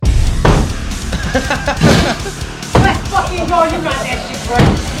Let's fucking go. You got that shit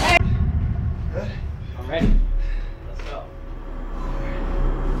right. I'm ready. Let's go.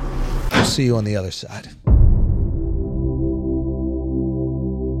 I'll see you on the other side.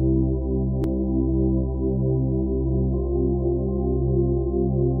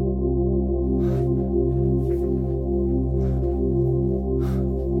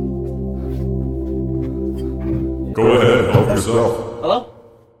 Go ahead, help yourself. Hello?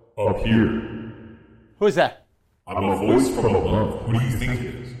 Up here. Who is that? I'm a voice from above. Who do you think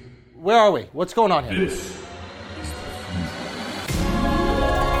it is? Where are we? What's going on here? This is the future.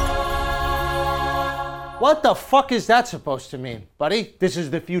 What the fuck is that supposed to mean, buddy? This is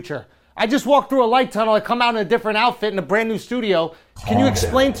the future. I just walked through a light tunnel. I come out in a different outfit in a brand new studio. Can you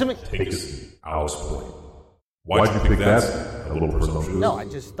explain to me? Take a seat. I'll explain. Why'd you pick that seat? A little presumptuous? No, I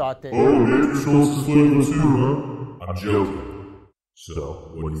just thought that... Oh, maybe you're supposed to stay with us here, huh? I'm joking.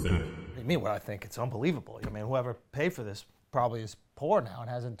 So, what do you think? What do you mean what I think? It's unbelievable. I mean, whoever paid for this probably is poor now and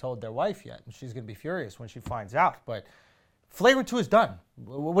hasn't told their wife yet. And she's going to be furious when she finds out. But Flagrant 2 is done.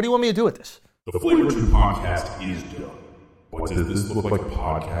 What do you want me to do with this? The Flagrant 2 podcast is done. But does this look like a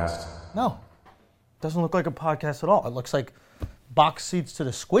podcast? No. It doesn't look like a podcast at all. It looks like box seats to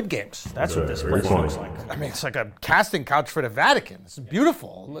the Squid Games. That's what this Very place funny. looks like. I mean, it's like a casting couch for the Vatican. It's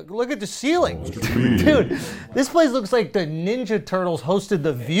beautiful. Look at the ceiling. Dude, this place looks like the Ninja Turtles hosted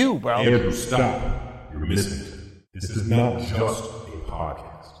The View, bro. Andrew, stop. You're missing it. This is not just a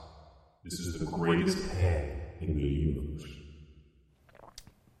podcast. This is the greatest hand in the universe.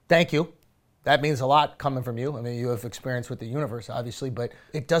 Thank you. That means a lot coming from you. I mean, you have experience with the universe, obviously, but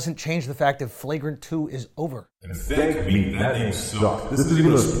it doesn't change the fact that Flagrant 2 is over. And thank me, that name sucked. This isn't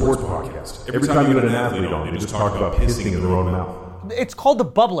even a sports podcast. Every time you get an athlete on, they just talk about pissing in their own mouth. It's called The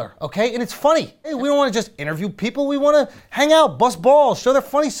Bubbler, okay? And it's funny. Hey, we don't want to just interview people. We want to hang out, bust balls, show their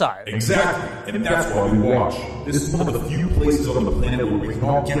funny side. Exactly, and that's why we watch. This is one of the few places on the planet where we can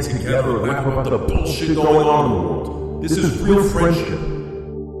all get together and laugh about the bullshit going on in the world. This is real friendship.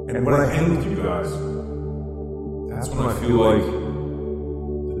 And when I hang with you guys, that's when I feel like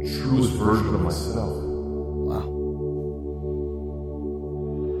the truest version of myself. Wow.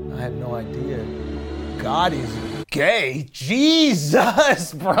 I had no idea. God is gay.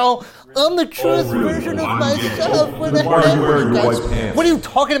 Jesus, bro. I'm the truest version of myself. Where the Why are you hell wearing you your guys- wife's pants? What are you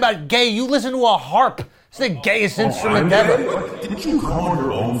talking about, gay? You listen to a harp. It's the gayest instrument ever. Didn't you come on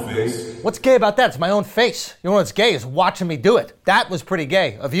your own face? What's gay about that? It's my own face. You know what's gay is watching me do it. That was pretty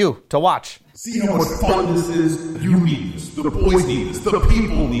gay of you to watch. See how much fun this is? You need this. The boys need this. The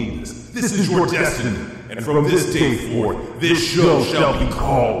people need this. This is your destiny. And from this day forth, this show shall be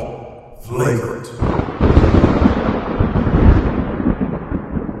called Flagrant.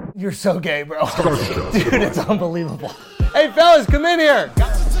 You're so gay, bro. Dude, it's unbelievable. Hey, fellas, come in here.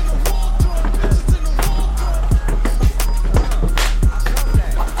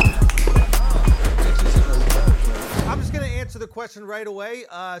 I'm just going to answer the question right away.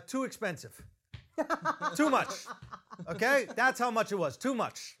 Too expensive. Too much. Okay? That's how much it was. Too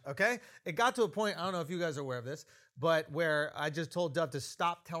much. Okay? It got to a point, I don't know if you guys are aware of this, but where I just told Dove to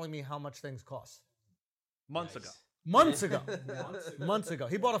stop telling me how much things cost. Months ago. Months ago. Months ago.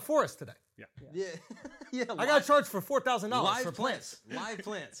 He bought a forest today. Yeah. I got charged for $4,000 for plants. Live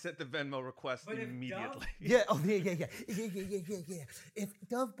plants. Sent the Venmo request immediately. Yeah, oh yeah. If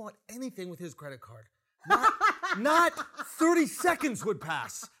Dove bought anything with his credit card, not 30 seconds would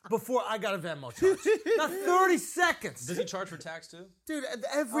pass before I got a Venmo charge. Not 30 seconds. Does he charge for tax too? Dude,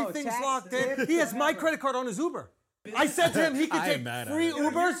 everything's tax locked in. He has my credit card on his Uber. I said to him he could take free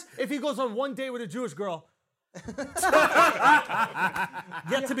Ubers if he goes on one date with a Jewish girl.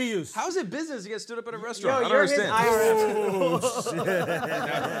 Yet to be used. How's it business to get stood up at a restaurant? Yo, I don't you're his understand.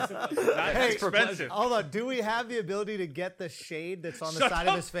 That's expensive. Hold on. Do we have the ability to get the shade that's on the side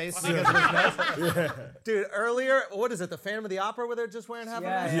of his face? Because of his nose? Dude, earlier, what is it, the Phantom of the Opera where they're just wearing half a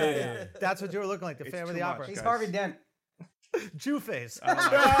mask? Yeah. That's what you were looking like, the Phantom of the too Opera. much, He's guys. Harvey Dent. Jew face.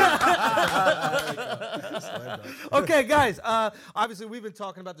 Okay, guys. Obviously, we've been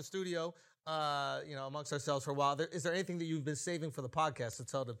talking about the studio, amongst ourselves for a while. Is there anything that you've been saving for the podcast to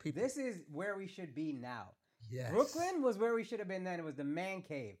tell the people? This is where we should be now. Yes. Brooklyn was where we should have been then. It was the man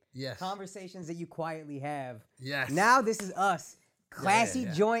cave. Yes. Conversations that you quietly have. Yes. Now this is us. Classy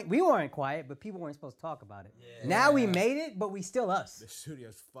Yeah. joint. We weren't quiet, but people weren't supposed to talk about it. Now we made it, but we still us. The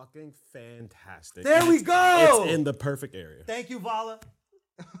studio's fucking fantastic. There we go. It's in the perfect area. Thank you, Vala.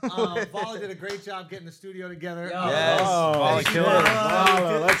 Volley did a great job getting the studio together. Yes. Volley killed it.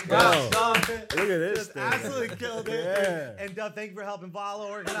 Volley, let's go. Look at this Just thing. absolutely killed it. Yeah. And Dub, thank you for helping Volley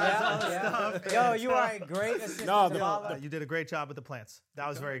organize all this stuff. Yo, you are a great assistant to Vala. You did a great job with the plants. That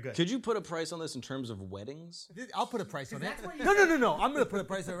was very good. Could you put a price on this in terms of weddings? I'll put a price on it. No. I'm going to put a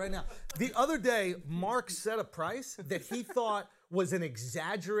price on it right now. The other day, Mark set a price that he thought was an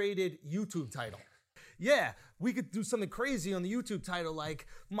exaggerated YouTube title. Yeah, we could do something crazy on the YouTube title like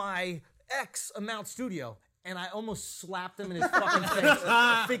my X amount studio. And I almost slapped him in his fucking face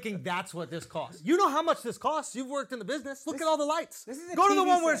thinking that's what this costs. You know how much this costs. You've worked in the business. Look at all the lights. This is a Go to the TV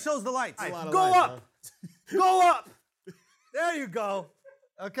one where it set. shows the lights. a lot of Go lights, up. Go up. There you go.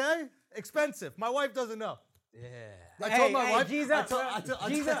 Okay? Expensive. My wife doesn't know. Yeah. I told my wife. Jesus, I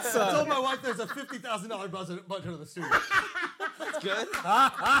told my wife there's a $50,000 budget of the studio. Good.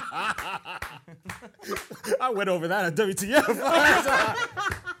 I went over that at WTF.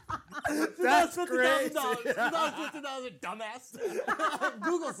 That's $50,000. $50,000, dumbass.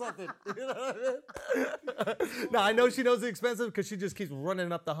 Google something. You know what I mean? No, I know she knows it's expensive because she just keeps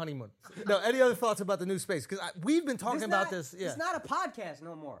running up the honeymoon. No, any other thoughts about the new space? Because we've been talking about this. Yeah. It's not a podcast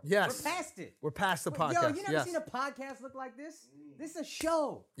no more. Yes. We're past it. We're past the podcast. Yo, you never yes. seen a podcast look like this? This is a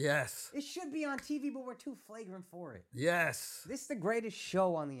show. Yes. It should be on TV, but we're too flagrant for it. Yes. This is the greatest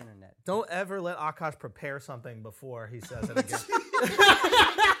show on the internet. Don't ever let Akash prepare something before he says it again.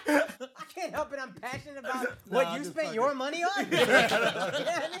 I can't help it. I'm passionate about I'm what you just spent fucking- your money on. You know what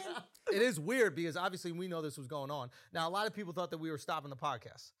I mean? It is weird because obviously we know this was going on. Now, a lot of people thought that we were stopping the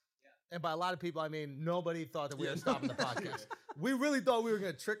podcast. And by a lot of people, I mean nobody thought that we were stopping the podcast. We really thought we were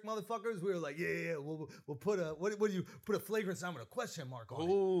going to trick motherfuckers. We were like, yeah, we'll put a, what do you, put a flagrant sign with a question mark on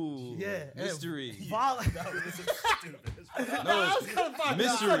it. Ooh. Yeah. Mystery. Volley. No, That was kind of fun.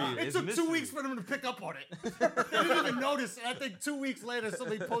 mystery. It It's took 2 mystery. weeks for them to pick up on it. They didn't even notice. And I think 2 weeks later,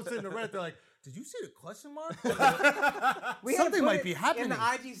 somebody posted in the Reddit. They're like, did you see the question mark? We had to Something put might it be happening. in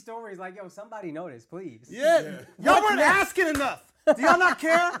the IG stories. Like, yo, somebody notice, please. Yeah. Y'all weren't asking enough. Do y'all not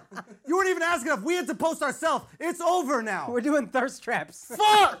care? You weren't even asking enough. We had to post ourselves. It's over now. We're doing thirst traps.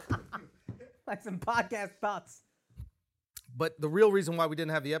 Fuck! Like some podcast thoughts. But the real reason why we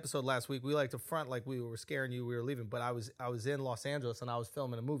didn't have the episode last week, we like to front like we were scaring you, we were leaving. But I was in Los Angeles and I was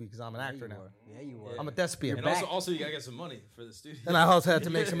filming a movie because I'm an actor now. Yeah, you were. I'm a thespian. And also, you gotta get some money for the studio. And I also had to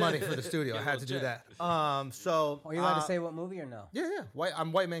make some money for the studio. I Yeah, had to do check. that. So Are you allowed to say what movie or no? Yeah.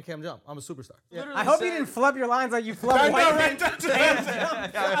 I'm White Man Can't Jump. I'm a superstar. Literally I hope said- you didn't flub your lines like you flubbed White Man.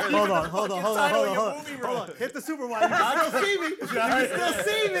 Hold on. Hit the super wide. You can still see me. You can still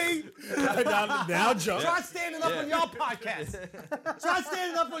see me. now jump. Try standing up on your podcast. Try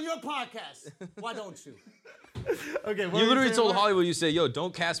standing up on your podcast. Why don't you? Okay. You literally told Hollywood, you say, yo,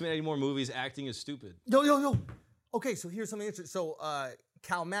 don't cast me in any more movies. Acting is stupid. Yo. Okay, so here's something interesting. So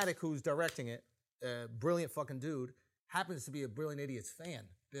Cal Maddock, who's directing it, brilliant fucking dude, happens to be a Brilliant Idiots fan.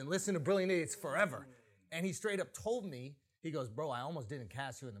 Been listening to Brilliant Idiots forever. And he straight up told me, he goes, bro, I almost didn't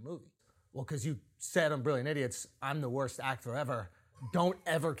cast you in the movie. Well, because you said on Brilliant Idiots, I'm the worst actor ever. Don't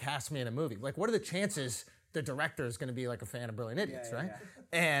ever cast me in a movie. Like, what are the chances the director is going to be like a fan of Brilliant Idiots, right? Yeah.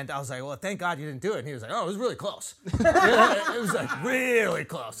 And I was like, well, thank God you didn't do it. And he was like, oh, it was really close. Yeah, it was like really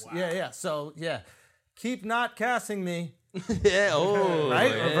close. Wow. Yeah. So, yeah. Keep not casting me. Yeah,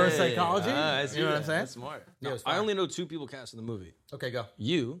 right? Yeah. Reverse psychology. I see You know what that. I'm saying? That's smart. Yeah, No, it's I fine. only know 2 people cast in the movie. Okay, go.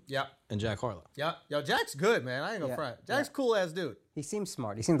 You Yeah. and Jack Harlow. Yeah. Yo, Jack's good, man. I ain't gonna front. Jack's cool ass dude. He seems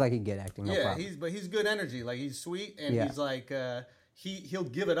smart. He seems like he'd get acting. No problem. he's good energy. Like he's sweet and he's like he'll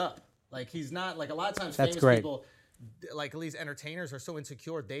give it up. Like he's not like a lot of times That's famous great. people, like at least entertainers, are so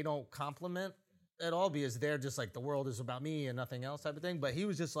insecure they don't compliment at all because they're just like the world is about me and nothing else type of thing. But he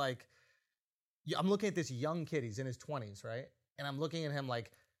was just like, I'm looking at this young kid. He's in his 20s, right? And I'm looking at him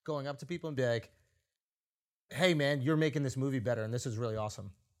like going up to people and be like, hey man, you're making this movie better and this is really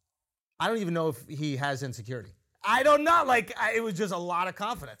awesome. I don't even know if he has insecurity. I don't know. Like, it was just a lot of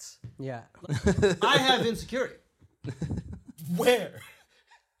confidence. Yeah. I have insecurity. Where?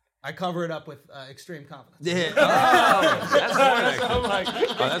 I cover it up with extreme confidence. Yeah. Oh, that's smart, actually.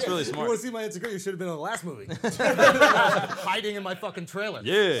 Oh, that's really You want smart. to see my insecurity? You should have been in the last movie. Hiding in my fucking trailer.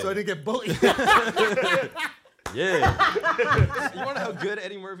 Yeah. So I didn't get bullied. Yeah. You want to know how good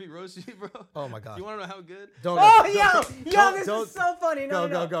Eddie Murphy roasted you, bro? Oh, my God. You want to know how good? Don't. Oh, don't- this don't- is so funny. No,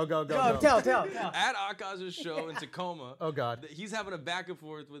 Go. Tell. At Akaz's show in Tacoma. Oh, God. He's having a back and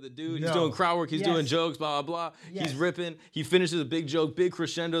forth with a dude. No. He's doing crowd work. He's Yes. doing jokes, blah, blah, blah. Yes. He's ripping. He finishes a big joke, big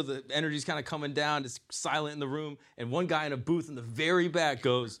crescendo. The energy's kind of coming down. It's silent in the room. And one guy in a booth in the very back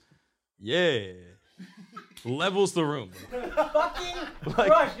goes, yeah. levels the room. Fucking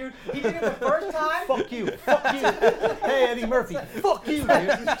crush, dude. He did it the first time. Fuck you. Fuck you. Hey, Eddie Murphy. Fuck you, dude.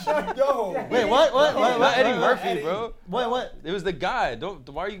 Yo. Wait, what? Not Eddie Murphy, bro. What? It was the guy.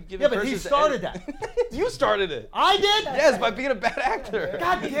 Why are you giving? Yeah, but he curses to started Eddie? that. You started it. I did? Yes, by being a bad actor.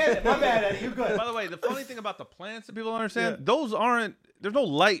 God damn it. My bad, Eddie. You good. By the way, the funny thing about the plants that people don't understand, those aren't. There's no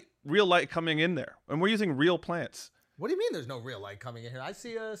light, real light coming in there, and we're using real plants. What do you mean there's no real light coming in here? I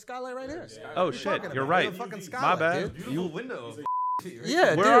see a skylight right here. Oh shit, you're right. There's a fucking My skylight, bad. dude. Beautiful window.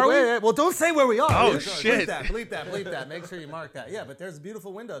 Yeah, Where dude, are we? wait. Well, don't say where we are. Oh, dude. shit. Bleep that. Make sure you mark that. Yeah, but there's a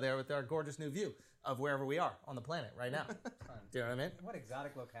beautiful window there with our gorgeous new view of wherever we are on the planet right now. Do you know what I mean? What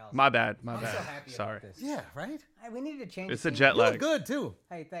exotic locales. My bad. I'm so happy Sorry. about this. Yeah, right? Hey, we needed to change. It's a the jet You look lag. good, too.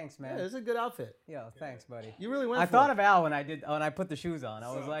 Hey, thanks, man. Yeah, it's a good outfit. Yo, thanks, buddy. You really went I for thought it. of Al when I put the shoes on.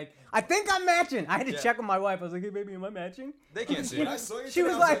 I was like, I think I'm matching. I had to check with my wife. I was like, hey, baby, am I matching? They can't see it. She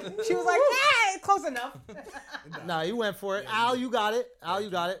was like, yeah, close enough. Nah, you went for it. Al, you got it.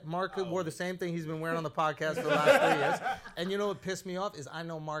 Mark wore the same thing he's been wearing on the podcast for the last 3 years. And you know what pissed me off is I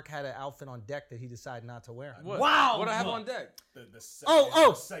know Mark had an outfit on deck that he decided not to wear. What? Wow. What I have on deck? You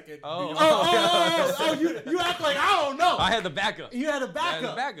act like I don't know. I had the backup. You had a backup. I had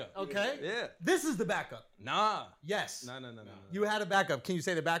a backup. Okay. Yeah. This is the backup. Nah. Yes. No. You had a backup. Can you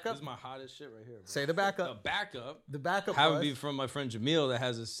say the backup? This is my hottest shit right here, bro. Say the The backup. backup. The backup Have was it be from my friend Jamil that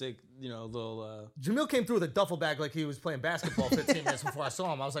has a sick, little. Jamil came through with a duffel bag like he was playing basketball 15 minutes before I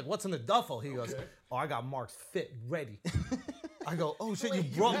saw him. I was like, "What's in the duffel?" He goes, "Oh, I got Mark's fit ready." I go, "Oh shit, you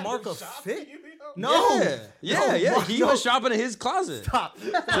brought Mark a fit?" No. Yeah. Mark, He no. was shopping in his closet Stop.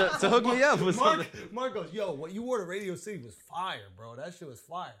 to hook me up with something. Mark goes, "Yo, what you wore to Radio City was fire, bro. That shit was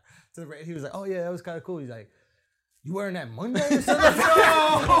fire." He was like, "Oh yeah, that was kind of cool." He's like, "You wearing that Monday or something?"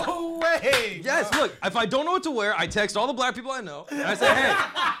 No way. Yes, look, if I don't know what to wear, I text all the black people I know, and I say, hey,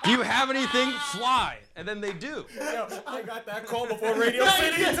 do you have anything fly? And then they do. Yo, I got that call before Radio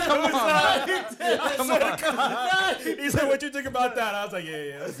City. Come on. He said, "What you think about that?" I was like,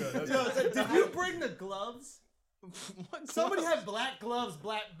 "Yeah, that's good." That's good. Did you bring the gloves? Somebody had black gloves,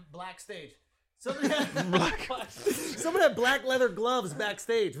 black stage. Somebody had black leather gloves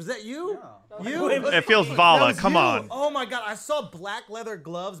backstage. Was that you? No. You? It feels That Vala. was Come you. on. Oh my god, I saw black leather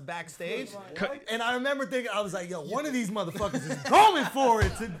gloves backstage, and I remember thinking, I was like, "Yo, one of these motherfuckers is going for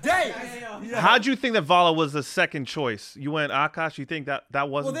it today." How'd you think that Vala was the second choice? You went Akash. You think that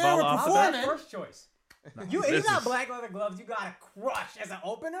wasn't Well, they were Vala off the performing. bat? First choice. You got black leather gloves. You got a crush as an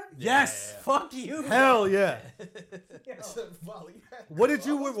opener. Yes. Fuck you. Hell yeah. Yo. What did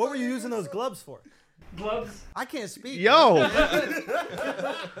you? What were you using those gloves for? Gloves. I can't speak. Yo, Is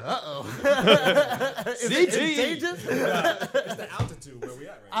it CG. contagious? It's the altitude where we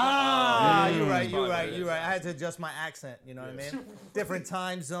at right now. Ah, you're right. I had to adjust my accent. You know what I mean? Different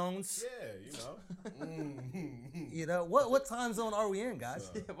time zones. Yeah, You know what time zone are we in,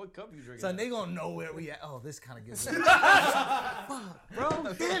 guys? What cup you drinking? So they gonna know where we at. Oh, this kind of gives me. Fuck, bro.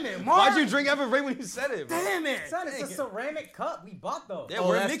 Damn it, Mark. Why'd you drink ever right when you said it, bro? Damn it. Son, it's a ceramic cup. We bought those. Yeah, Oh,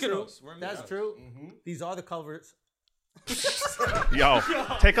 we're in that's true. Mykonos. We're in That's Mykonos. true. These are the covers. yo,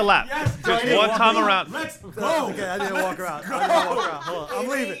 take a lap. Just one time around. Oh, okay, I didn't walk around. Hold on. I'm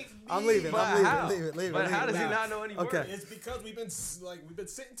leaving. Leave it. But how does he not know any Okay. words? It's because we've been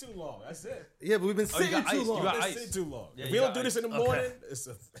sitting too long. That's it. Yeah, but we've been sitting got too ice. long. You got We've ice. been sitting too long. Yeah, If you we don't got do this ice. in the morning, it's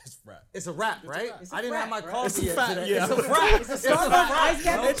rap. It's a wrap, right? It's a I didn't have my wrap, right? coffee yet today. yeah. It's a wrap. It's a Starbucks ice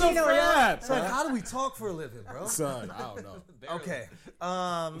cappuccino. It's a rap, It's like, how do we talk for a living, bro? son. I don't know. Okay.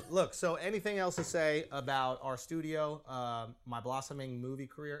 Look, so anything else to say about our studio, my blossoming movie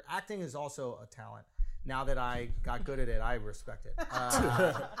career? Acting is also a talent. Now that I got good at it, I respect it.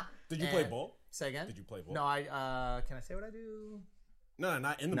 Did you play and- ball? Say again? Did you play ball? No, can I say what I do? No,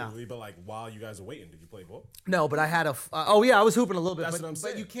 not in the No. movie, but like while you guys are waiting, did you play ball? No, but I had a. Oh yeah, I was hooping a little bit. That's but, what I'm but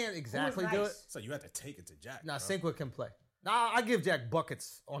saying. you can't exactly nice? do it. So you had to take it to Jack. Nah, bro. Sinkwood can play. Nah, I give Jack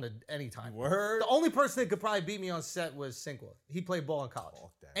buckets on any time. Word. The only person that could probably beat me on set was Sinkwood. He played ball in college,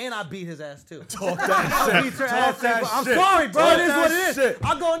 that and I beat his ass too. Talk that I beat your ass, that Sinkwood. I'm shit. sorry, bro. Talk It is that what it is. shit.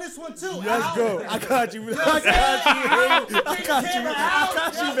 I'll go on this one too. Let's Ow. go. I got you. I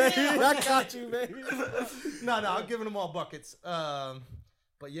got you, baby. No, I'm giving them all buckets.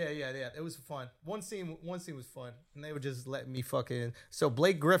 But yeah, it was fun. One scene was fun, and they were just letting me fucking. So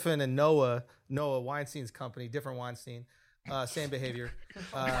Blake Griffin and Noah Weinstein's company, different Weinstein, same behavior.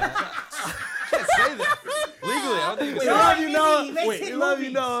 can't say that. Legally, I don't think you can say We that. love you, Noah. He makes Wait, hit we love you,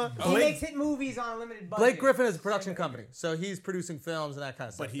 movies. Noah. He makes hit movies on a limited budget. Blake Griffin is a production company, so he's producing films and that kind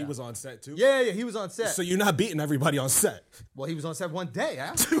of stuff. But he was on set too. Yeah, he was on set. So you're not beating everybody on set. Well, he was on set one day,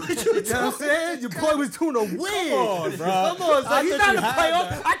 huh? You know what I'm saying? Your boy was doing a win. Come on, bro. Come on, son. I He's thought not in you the had playoff.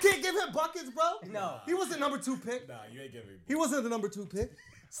 that. I can't give him buckets, bro. No. He wasn't number 2 pick. Nah, you ain't giving me. He wasn't the number 2 pick.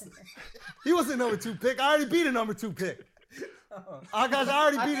 He wasn't number 2 pick. I already beat a number 2 pick. I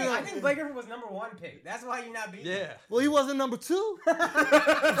already beat it. I think Blake Griffin was number 1 pick. That's why you're not beating him. Yeah. Well, he wasn't number 2. You know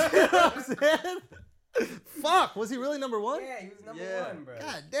what I'm saying? Fuck, was he really number 1? Yeah, he was number Yeah. 1, bro.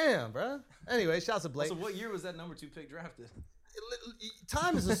 God damn, bro. Anyway, shouts to Blake. So what year was that number 2 pick drafted?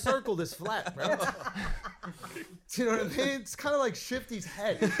 Time is a circle this flat, bro. You know what I mean? It's kind of like Shifty's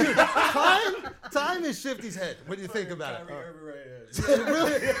head. Time is Shifty's head when you think about it.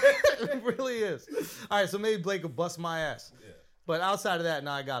 It really is. All right, so maybe Blake will bust my ass. Yeah. But outside of that,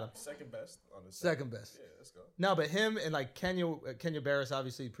 no, I got him. Second best on the set. Second best. Yeah, let's go. No, but him and like Kenya Barris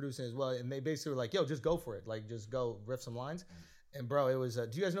obviously producing as well, and they basically were like, "Yo, just go for it. Like, just go riff some lines." And bro, it was. Do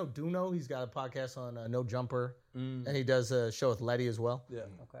you guys know Duno? He's got a podcast on No Jumper, and he does a show with Letty as well. Yeah.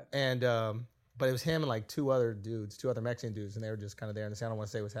 Okay. And but it was him and like two other Mexican dudes, and they were just kind of there in the scene. I don't want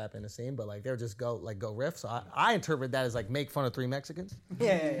to say what's happening in the scene, but like they were just go riff. So I interpret that as like make fun of 3 Mexicans.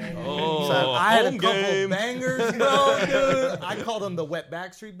 Yeah. Oh, So I had a home couple game. bangers, bro, dude. I called them the Wet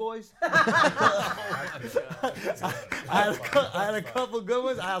Backstreet Boys. I had a couple good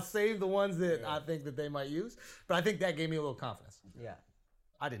ones. I'll save the ones that I think that they might use. But I think that gave me a little confidence. Yeah.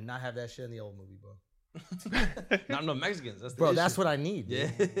 I did not have that shit in the old movie, bro. Not enough Mexicans. That's the Bro, issue. that's what I need. Yeah.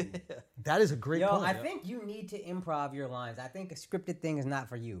 Dude. That is a great Yo, point. I think you need to improv your lines. I think a scripted thing is not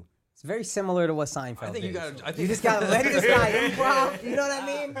for you. It's very similar to what Seinfeld I think you is. got. You just gotta let this guy improv. You know what I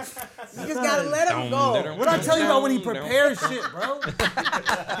mean? You just gotta let him go. What I tell you about when he prepares shit, bro?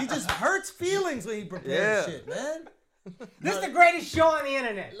 He just hurts feelings when he prepares shit, man. This is the greatest show on the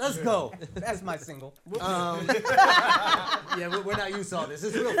internet. Let's go. That's my single. Yeah, we're not used to all this.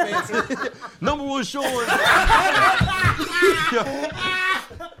 It's real fancy. Number 1 show.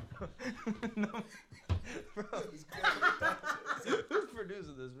 Who's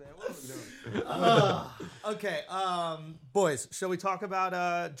producing this, man? What are we doing? Okay, boys, shall we talk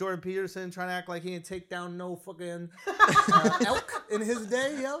about Jordan Peterson trying to act like he didn't take down no fucking elk in his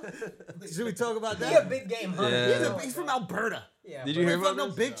day, yo? Should we talk about He a that? big game hunter. Yeah. He's from Alberta. Yeah. Did you hear Fuck about no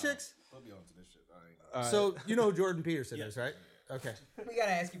this? big chicks? I'll be on to this shit. I ain't So you know who Jordan Peterson is, right? Okay. We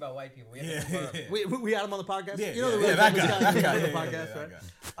gotta ask you about white people. We have to confirm. We had him on the podcast. Yeah, you know the yeah, really that famous guy. guy we got on Yeah, the yeah, podcast, yeah, right?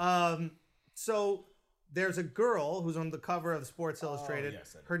 that So there's a girl who's on the cover of Sports Illustrated.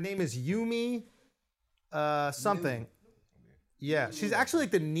 yes, I know. Her name is Yumi something. Yeah, she's actually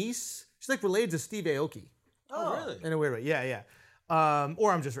like the niece. She's like related to Steve Aoki Oh, really? in a weird way. Yeah, yeah.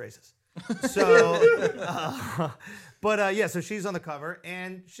 Or I'm just racist. So, yeah. So she's on the cover,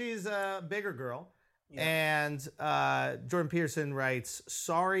 and she's a bigger girl. And Jordan Peterson writes,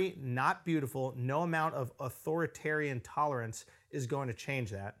 "Sorry, not beautiful. No amount of authoritarian tolerance is going to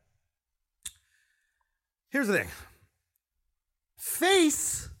change that." Here's the thing.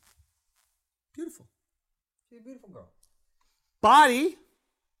 Face, beautiful. She's a beautiful girl. Body,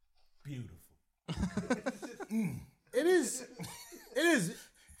 beautiful. it is.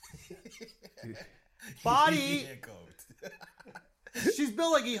 Body, Yeah, go. she's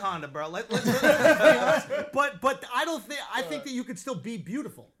built like E Honda, bro. Let's be honest. But I think that you could still be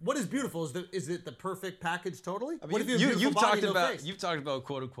beautiful. What is beautiful? Is it the perfect package totally? I mean, What if you have a beautiful you've body, talked no about face? you've talked about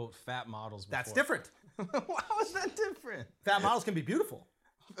quote unquote fat models before. That's different. How is that different? Fat models can be beautiful.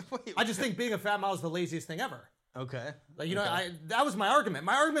 Wait, I just think being a fat model is the laziest thing ever. okay. Like, you know, that was my argument.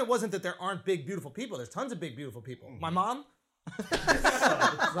 My argument wasn't that there aren't big, beautiful people. There's tons of big, beautiful people. My mom, right?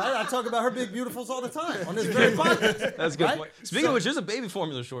 I talk about her big, beautifuls all the time on this very podcast. That's a good Right? point. Speaking of which, there's a baby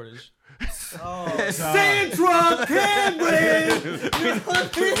formula shortage. Sandra Cameron!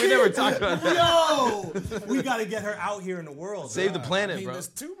 We never talked about that. Yo! We got to get her out here in the world. Save the I planet, mean, bro. there's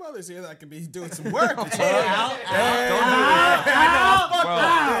 2 mothers here that can be doing some work. I'll get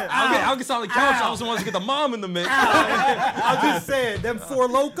on the couch. I also want to get the mom in the mix. I'm just saying, them 4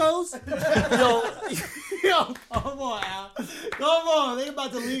 locos. Yo, come on, Al. Come on. They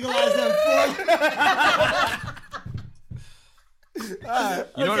about to legalize them 4.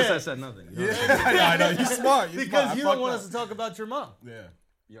 You notice I said nothing. You know? I know, you're smart. Because you don't want us to talk about your mom. Yeah.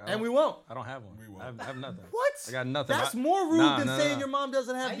 And we won't. I don't have one. We won't. I have nothing. What? I got nothing. That's I- more rude Nah, than nah, saying nah. your mom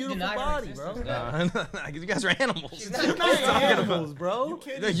doesn't have How you beautiful deny her body, bro. existence? Because you guys are animals. You're not animals, bro. You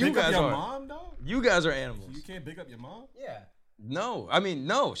can't No, just you pick up guys your are. mom, dog? You guys are animals. You can't pick up your mom? Yeah. No, I mean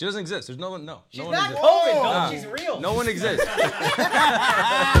no. She doesn't exist. There's no one. No, She's no one not exists. COVID, though. Nah. She's real. No one exists.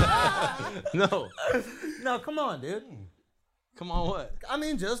 No. No, come on, dude. Come on, what? I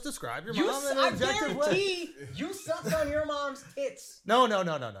mean, just describe your You, mom in I an objective way. guarantee you sucked on your mom's tits. No. I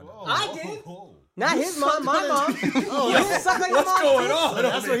did. Not his mom, my mom. Oh, You suck on your mom's going tits. on?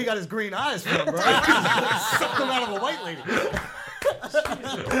 that's where he got his green eyes from, bro. Sucked him out of a white lady.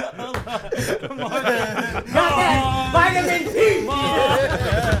 Vitamin D.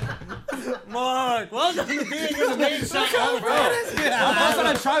 Mark, welcome to being in the main show. I'm busting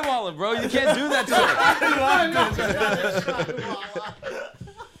on Triwalla, bro. You can't do that to me.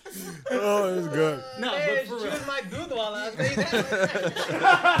 Oh, it's good. No, Hey, but for she real. was my dude while I was saying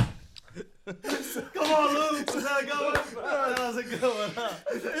that. Come on, Luke. Was that a good one? That was a good one, huh?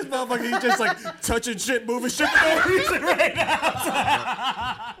 This motherfucker, he just like touching shit, moving shit for no reason right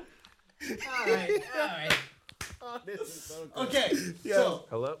now. All right. Okay, so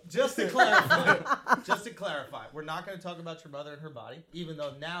Hello? just to clarify, we're not going to talk about your mother and her body, even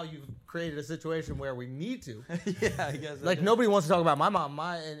though now you've created a situation where we need to. Yeah, I guess. Like nobody wants to talk about my mom,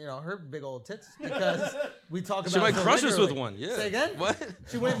 and her big old tits because we talk about. She might her crush us with regularly. one. Yeah. Say again? What?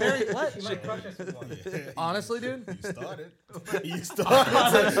 She went very what? You might crush us with one. Honestly, dude. You started.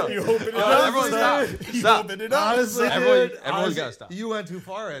 You opened it up. Everyone stop. You Stop. opened it up. Honestly, Everyone- dude. everyone's gotta stop. You went too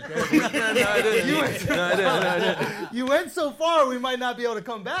far, Ed. No, I didn't. You went so far, we might not be able to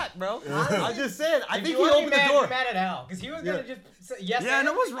come back, bro. I just said. I think he You want me opened the mad, door. you're mad at Al because he was gonna just say yes. Yeah, and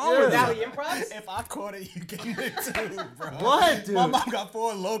no, what's wrong Yeah. with Is that that? what he improvs? If I caught it, you gave it too, bro. What, dude? My mom got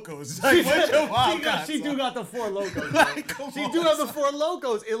 4 locos. Like, what your mom got? She do got the 4 locos. Bro. Come She on, do have the son. 4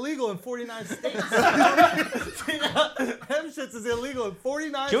 locos, illegal in 49 states. Them shits is illegal in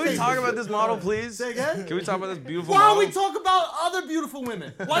 49 Can we states. talk about this model, please? Say again? Can we talk about this beautiful Why model? don't we talk about other beautiful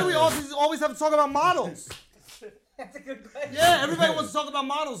women? Why do we always have to talk about models? That's a good question. Yeah, everybody wants to talk about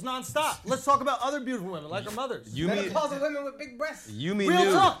models nonstop. Let's talk about other beautiful women, like our mothers. You mean Menopause of women with big breasts. you mean Real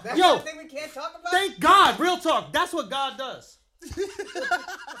nude? talk. That's Yo, one thing we can't talk about. thank God. Real talk. That's what God does.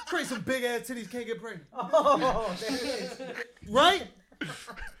 Create some big ass titties, can't get pregnant. Oh, there it is. Right?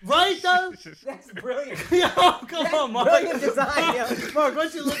 Right, though? That's brilliant. Yo, come on, Mark. Brilliant design, yo. Mark,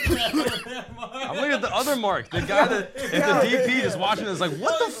 what you looking at over there, Mark? I'm looking at the other Mark, the guy that if the DP just watching this, like,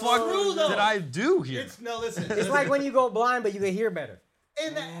 what the fuck true, though. did I do here? No, listen. It's like when you go blind, but you can hear better.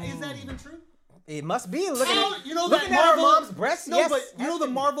 Is that even true? It must be. Looking Oh, at, you know looking that at our Marvel- mom's breasts. No, yes, but you know has the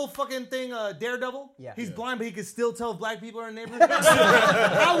to be. Marvel fucking thing, Daredevil? Yeah. He's blind, but he can still tell if black people are in the neighborhood.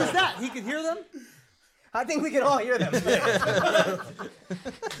 How is that? He can hear them? I think we can all hear them. The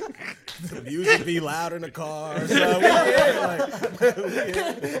music be loud in the car. So Ain't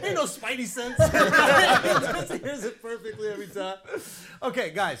no spidey sense. He just hears it perfectly every time. Okay,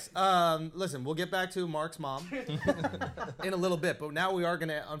 guys. Listen, we'll get back to Mark's mom in a little bit, but now we are going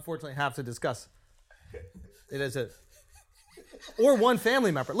to unfortunately have to discuss it as a or one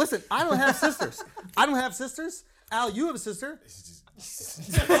family member. Listen, I don't have sisters. Al, you have a sister.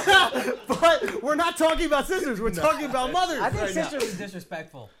 But we're not talking about sisters. We're talking about mothers. I think right now. sisters is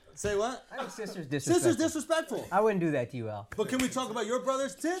disrespectful. Say what? I think sisters disrespectful. Sisters disrespectful. I wouldn't do that to you, Al. But can we talk about your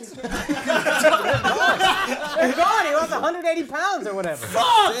brother's tits? He's gone. He lost 180 pounds or whatever.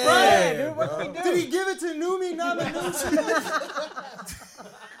 Fuck, bro. Yeah, dude, what did he do? Did he give it to Numi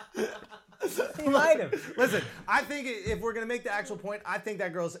He might have. Listen, I think if we're gonna make the actual point, I think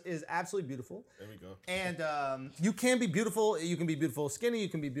that girl is absolutely beautiful. there we go. And you can be beautiful. You can be beautiful skinny. You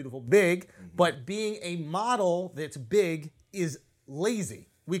can be beautiful big. But being a model that's big is lazy.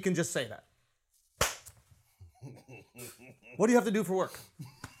 We can just say that. What do you have to do for work?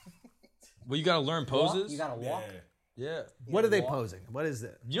 Well, you gotta learn poses. You gotta walk. Yeah. What are they posing? What is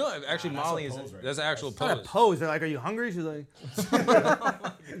it? You know, actually, modeling is pose, right? that's an actual It's not a pose. pose. They're like, are you hungry? She's like,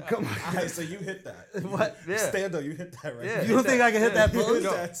 come on. All right, so you hit that. What? Yeah. Stand up, you hit that right. Yeah. You don't think I can hit that pose?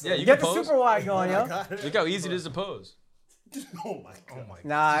 Yeah, you Get can the pose. super wide going, yo. Look how easy it is to pose. Oh my god.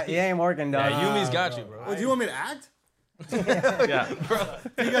 Nah, it ain't working, dog. Yeah, Yumi's got you, bro. Well, do you want me to act? Yeah. Do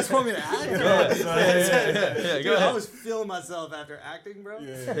you guys want me to act? Yeah, Dude, go I ahead. was feeling myself after acting, bro.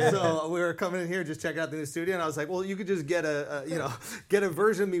 So we were coming in here, just check out the new studio, and I was like, well, you could just get a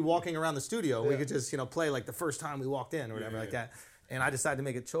version of me walking around the studio. We could just, play like the first time we walked in or whatever like that. And I decided to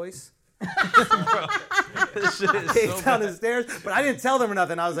make a choice. This shit is Came so down bad. the stairs, but I didn't tell them or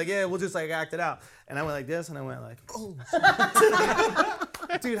nothing. I was like, yeah, we'll just like act it out. And I went like this, and I went like, oh.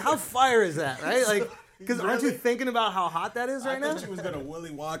 Dude, how fire is that, right? Like, because aren't you thinking about how hot that is I right now? thought you was gonna Willy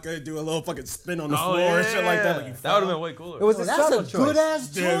Wonka, do a little fucking spin on the Oh, floor and shit like that. Like you That would have been way cooler. It was a That's subtle a choice. good ass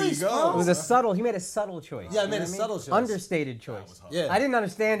There you choice, go. bro. It was a subtle. He made a subtle choice. Yeah, I You made know a what subtle choice. Understated choice. Yeah. I didn't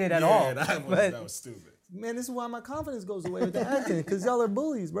understand it at Yeah, all. that was stupid. Man, this is why my confidence goes away with the acting, because y'all are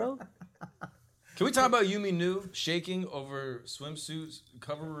bullies, bro. Can we talk about Yumi Nu shaking over swimsuit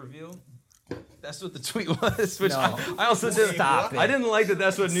cover reveal? That's what the tweet was. Which I also didn't. Stop it. I didn't like that.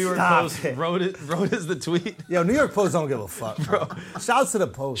 That's what New York Post wrote as the tweet. Yo, New York Post don't give a fuck, bro. Shouts to the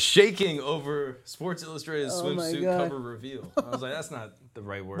Post. Shaking over Sports Illustrated's Oh my swimsuit God. cover reveal. I was like, that's not the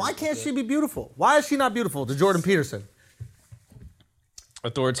right word. Why can't she be beautiful? Why is she not beautiful to Jordan Peterson?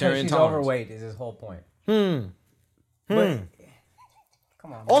 Authoritarian She's tolerance. overweight is his whole point. But,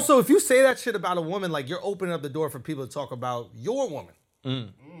 come on. Man. Also, if you say that shit about a woman, like you're opening up the door for people to talk about your woman.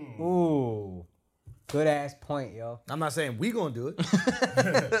 Ooh. Good ass point, yo. I'm not saying we gonna do it,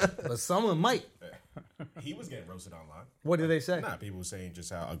 but someone might. He was getting roasted online. What did they say? Nah, people were saying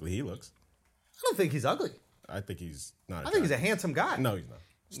just how ugly he looks. I don't think he's ugly. I think he's not. I think he's a handsome guy. No, he's not.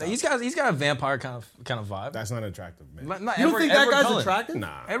 No, he's got a vampire kind of vibe. That's not attractive, man. Not You don't think that guy's Cullen. attractive?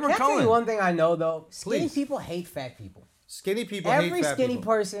 Nah. Edward Can I tell Cullen. you one thing I know, though? Skinny Please. people hate fat people. Skinny people Every hate fat skinny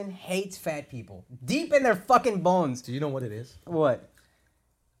people. person hates fat people. Deep in their fucking bones. Do you know what it is? What?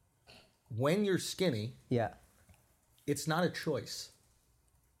 When you're skinny, Yeah. it's not a choice.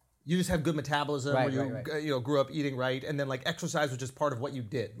 You just have good metabolism, Right, or you right. you know grew up eating right, and then like exercise was just part of what you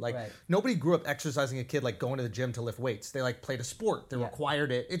did. Like Right. nobody grew up exercising a kid like going to the gym to lift weights. They like played a sport. They Yeah.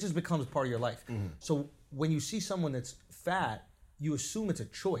 required it. It just becomes part of your life. So when you see someone that's fat, you assume it's a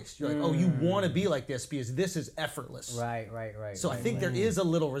choice. You're like, oh, you want to be like this because this is effortless. Right. So I right, think there is a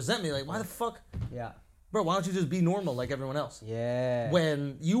little resentment. Like, why the fuck, Yeah. bro? Why don't you just be normal like everyone else? Yeah.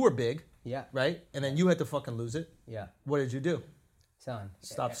 When you were big, Yeah. right, and then you had to fucking lose it. Yeah. What did you do? Son.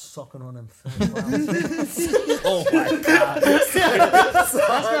 Stop sucking on them. Oh my God. That's not fair. That's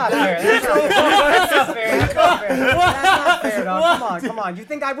not fair. That's not fair. That's not fair, dog. Come on. You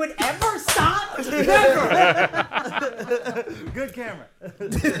think I would ever stop? Never. Good camera.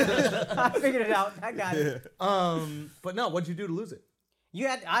 I figured it out. I got it. But no, what'd you do to lose it?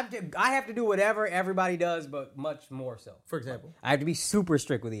 I have to do whatever everybody does, but much more so. For example, I have to be super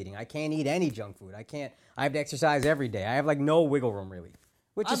strict with eating. I can't eat any junk food. I have to exercise every day. I have like no wiggle room really.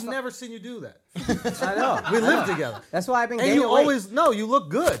 Which I've is never seen you do that. I know. We live together. That's why I've been And gaining you weight. always, no, you look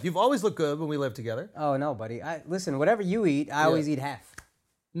good. You've always looked good when we lived together. Oh no, buddy. Listen, whatever you eat, I always eat half.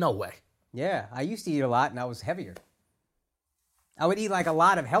 No way. Yeah, I used to eat a lot and I was heavier. I would eat like a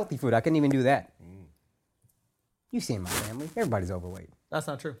lot of healthy food. I couldn't even do that. You seen my family. Everybody's overweight. That's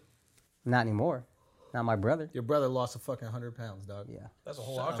not true. Not anymore. Not my brother. Your brother lost a fucking 100 pounds, dog. Yeah. That's a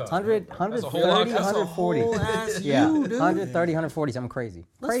whole lot. 100, That's a 130, whole lot. 140. Whole ass Yeah, you, dude. 130, 140, something crazy.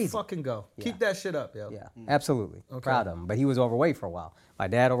 Let's Crazy. fucking go. Keep that shit up, yo. Yeah, absolutely. Proud of him. But he was overweight for a while. My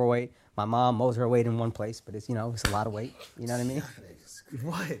dad overweight. My mom most her weight in one place, but it's, it's a lot of weight. You know what I mean?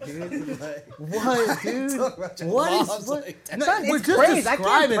 What, dude? What, dude? What is what? No, Son, we're it's just praise. I can't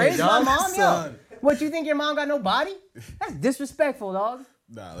describing praise it, my dog. mom, yo. Son. What, you think your mom got no body? That's disrespectful, dog.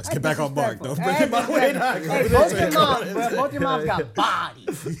 Nah, let's get back on Mark. Don't Hey, bring him my way. hey, both your moms got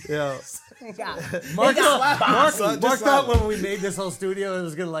bodies. Yeah. Mark Son, thought just when we made this whole studio, it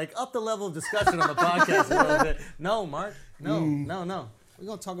was gonna like up the level of discussion on the podcast a little bit. No, Mark. No. We're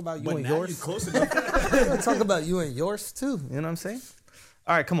gonna talk about you But and now you're yours. close enough. We're gonna talk about you and yours too. You know what I'm saying?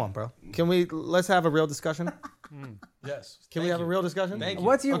 All right, come on, bro. Let's have a real discussion? Yes. Can we have a real discussion? Thank you.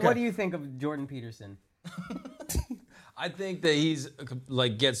 What Okay. do you think of Jordan Peterson? I think that he's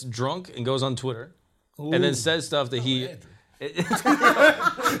like gets drunk and goes on Twitter and then says stuff that he.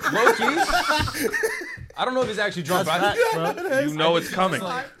 Low key. I don't know if he's actually drunk, but You know it's coming.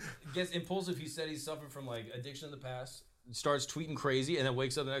 like, gets impulsive. He said he's suffered from like addiction in the past. Starts tweeting crazy and then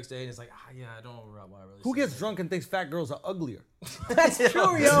wakes up the next day and it's like, yeah, I don't know what I really. Who said. gets drunk and thinks fat girls are uglier? That's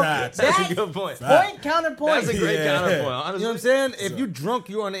true, yo. Facts. That's a good point. Point counterpoint. That's a great counterpoint. Honestly. You know what I'm saying? If you're drunk,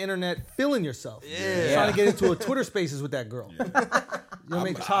 you're on the internet feeling yourself. Yeah. Trying to get into a Twitter Spaces with that girl. You know what I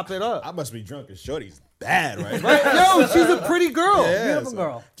mean? Chop it up. I must be drunk and Shorty's bad, right? Right? Yo, she's a pretty girl. Beautiful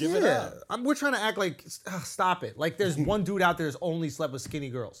girl. Give it up. We're trying to act like, stop it. Like there's one dude out there that's only slept with skinny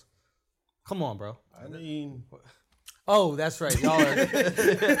girls. Come on, bro. I mean, Oh, that's right. Y'all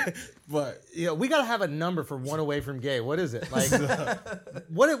are. but Yeah, we gotta have a number for one away from gay. What is it? Like,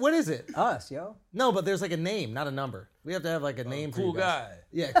 what is it? Us, yo. No, but there's like a name, not a number. We have to have like a name for cool you guys. guy.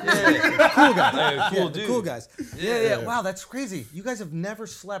 Yeah, cool guy. Hey, cool Yeah, dude. Cool guys. Yeah. Wow, that's crazy. You guys have never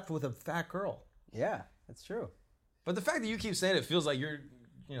slept with a fat girl. Yeah, that's true. But the fact that you keep saying it feels like you're,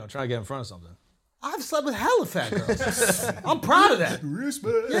 trying to get in front of something. I've slept with hella fat girls. I'm proud of that.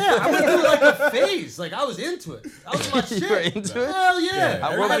 respect. Yeah, I went through like a phase. Like I was into it. I was my shit. You were into it? Hell yeah.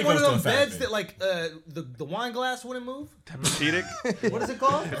 I everybody had one of goes to those a fat beds phase. that like the wine glass wouldn't move. Tempur-Pedic? What is it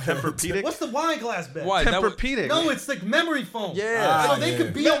called? Tempur-Pedic? What's the wine glass bed? Why? That would- Tempur-Pedic. No, it's like memory foam. Yeah. So they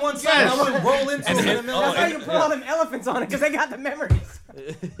could be on one side and I wouldn't roll into it in the middle. That's why you can put all them elephants on it, because they got the memories.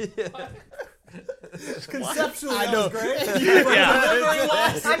 Conceptually, I that know. was great.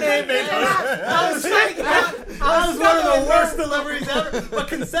 I was trying to get out. That was one of the worst deliveries ever. But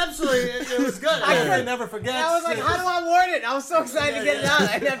conceptually, it was good. I could never forget. I was like, how do I word it? I was so excited to get it out.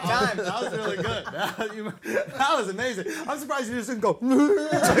 I didn't have time. That was really good. That was amazing. I'm surprised you just didn't go.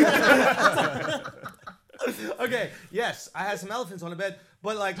 Okay, yes, I had some elephants on the bed,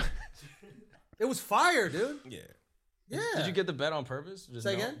 but like, it was fire, dude. Yeah. Yeah. Did you get the bed on purpose? Just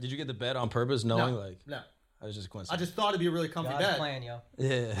Say knowing- again? Did you get the bed on purpose, knowing like No. that was just a I coincidence? just thought it'd be a really comfy God's bed. plan, yo.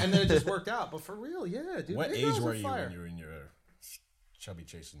 Yeah. And then it just worked out. But for real, yeah, dude. What big age girls were are you fire. when you were in your chubby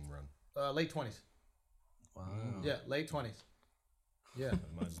chasing run? Late 20s. Wow. Yeah, late 20s. Yeah.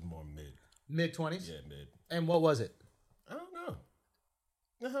 Mine's more mid. Mid 20s? Yeah, mid. And what was it? I don't know.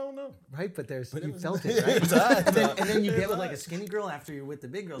 I don't know. Right, but you was- felt it, right? It's hot. and then you get with like a skinny girl after you're with the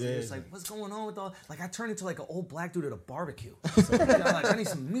big girls, and Yeah, you're just yeah. like, what's going on with all? Like I turned into like an old black dude at a barbecue. So, I'm like, I need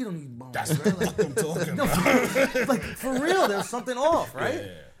some meat on these bones. That's Right? what I'm talking No, about. like for real, there's something off, right?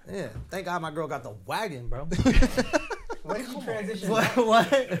 Yeah. Yeah. Thank God my girl got the wagon, bro. What did you transition? What?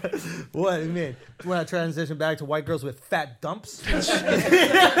 What do you mean? When I transition back to white girls with fat dumps?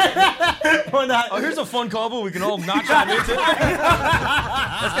 Or not? Oh, here's a fun combo we can all notch on into.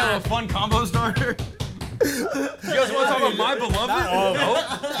 That's kind of a fun combo starter. You guys want to talk about My Beloved? No,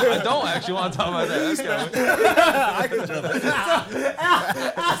 I don't actually want to talk about that. That's kind of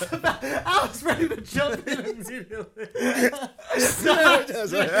I was ready to jump in immediately.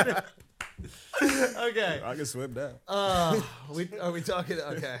 Okay. I can swim down. Are we talking?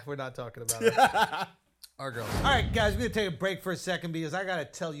 Okay, we're not talking about it. Our girls. All right, guys, we're gonna take a break for a second because I gotta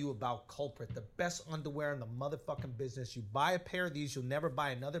tell you about Culprit, the best underwear in the motherfucking business. You buy a pair of these, you'll never buy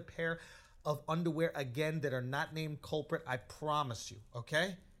another pair of underwear again that are not named Culprit. I promise you.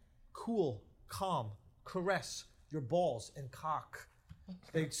 Okay? Cool, calm, caress your balls and cock.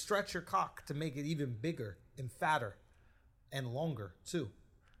 They stretch your cock to make it even bigger and fatter and longer too.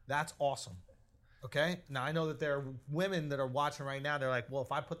 That's awesome. Okay? Now, I know that there are women that are watching right now. They're like, well,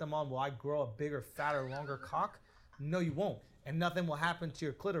 if I put them on, will I grow a bigger, fatter, longer cock? No, you won't. And nothing will happen to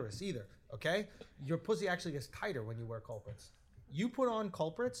your clitoris either. Okay? Your pussy actually gets tighter when you wear Culprits. You put on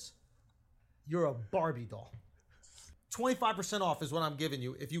Culprits, you're a Barbie doll. 25% off is what I'm giving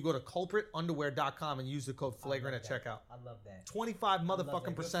you if you go to culpritunderwear.com and use the code flagrant at checkout. I love that. 25 motherfucking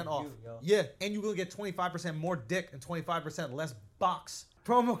Good percent for off. you, yo. Yeah, and you're gonna get 25% more dick and 25% less box.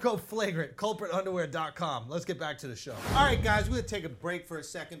 Promo code flagrant, culpritunderwear.com. Let's get back to the show. All right, guys, we're gonna take a break for a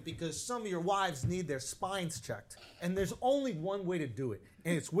second because some of your wives need their spines checked. And there's only one way to do it,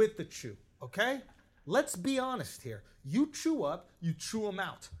 and it's with the chew, okay? Let's be honest here. You chew up, you chew them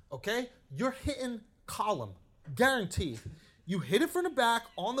out, okay? You're hitting column, guaranteed. You hit it from the back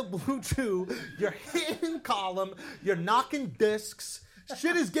on the Blue Chew, you're hitting column, you're knocking discs.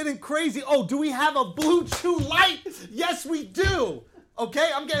 Shit is getting crazy. Oh, do we have a Blue Chew light? Yes, we do. Okay,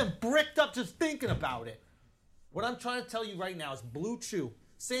 I'm getting bricked up just thinking about it. What I'm trying to tell you right now is Blue Chew.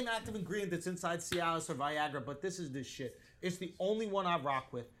 Same active ingredient that's inside Cialis or Viagra, but this is this shit. It's the only one I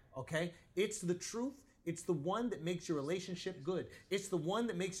rock with, okay? It's the truth. It's the one that makes your relationship good. It's the one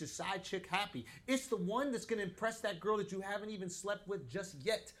that makes your side chick happy. It's the one that's gonna impress that girl that you haven't even slept with just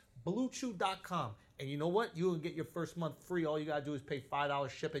yet. BlueChew.com. And you know what? You'll get your first month free. All you gotta do is pay $5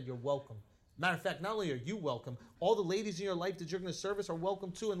 shipping. You're welcome. Matter of fact, not only are you welcome, all the ladies in your life that you're going to service are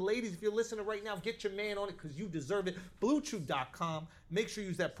welcome too. And ladies, if you're listening right now, get your man on it because you deserve it. BlueChew.com. Make sure you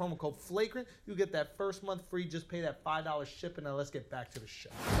use that promo code Flagrant. You get that first month free. Just pay that $5 shipping. Now let's get back to the show.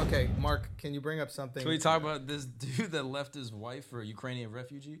 Okay, Mark, can you bring up something? Can we talk about this dude that left his wife for a Ukrainian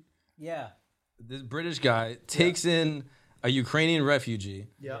refugee? Yeah. This British guy takes in a Ukrainian refugee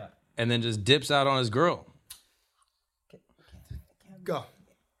Yeah. and then just dips out on his girl. Go.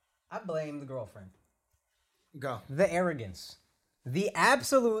 I blame the girlfriend. Go. The arrogance. The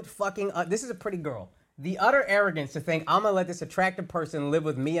absolute fucking... this is a pretty girl. The utter arrogance to think I'm going to let this attractive person live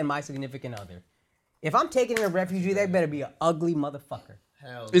with me and my significant other. If I'm taking in a refugee, they better be an ugly motherfucker.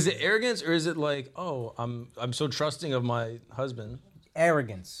 Hell. Is it arrogance or is it like, oh, I'm so trusting of my husband?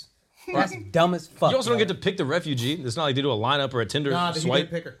 Arrogance. That's dumb as fuck. You also don't yo. get to pick the refugee. It's not like they do a lineup or a Tinder Nah, he swipe.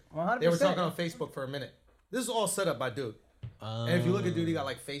 didn't pick her. 100%. They were talking on Facebook for a minute. This is all set up by dude. And if you look at dude, he got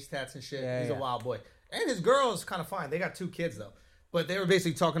like face tats and shit. Yeah, He's a yeah. wild boy. And his girl is kind of fine. They got 2 kids though. But they were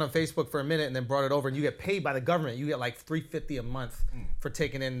basically talking on Facebook for a minute and then brought it over. And you get paid by the government. You get like $350 a month for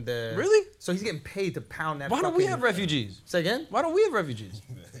taking in the. Really? So he's getting paid to pound that. Why don't we fucking- have refugees? Say again? Why don't we have refugees?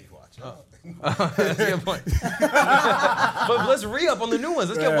 Watch out. That's a good point. But let's re-up on the new ones.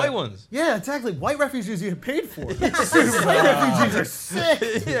 Let's get white ones. Yeah, exactly. White refugees you get paid for. White refugees are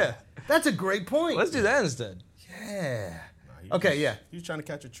sick. Yeah. That's a great point. Let's do that instead. Yeah. He Okay, was- yeah. He was trying to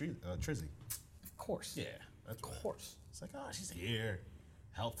catch a Trizzy. Of course. Yeah, of course. It's like, oh, she's here,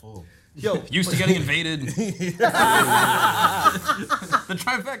 helpful. Yo, Used to getting invaded. The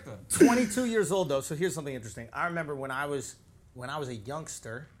trifecta. 22 years old though. So here's something interesting. I remember when I was a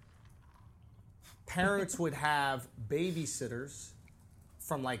youngster, parents would have babysitters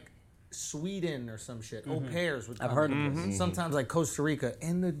from like Sweden or some shit. Au pairs would come. I've heard of this. Sometimes like Costa Rica,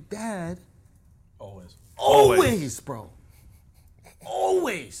 and the dad Always. bro.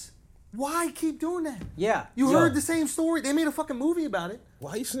 Always. Why keep doing that? Yeah. You Yo. heard the same story. They made a fucking movie about it.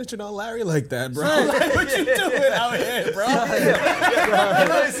 Why you snitching on Larry like that, bro? Like, what you doing out here, bro?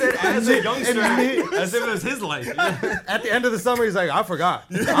 I said as a youngster, as if it was his life. At the end of the summer, he's like, I forgot.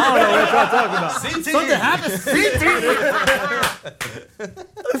 I don't know what y'all talking about. Something happened.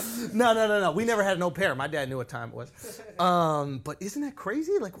 No. We never had an au pair. My dad knew what time it was. But isn't that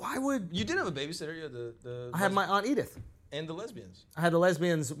crazy? Like, why would... You did have a babysitter, yeah? I had my Aunt Edith. And the lesbians. I had the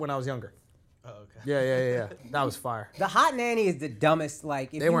lesbians when I was younger. Oh, okay. Yeah. That was fire. The hot nanny is the dumbest.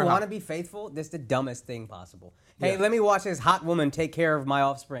 Like, if They you weren't want hot. to be faithful, that's the dumbest thing possible. Hey, let me watch this hot woman take care of my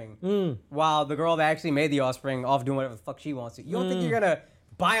offspring while the girl that actually made the offspring off doing whatever the fuck she wants to. You don't think you're gonna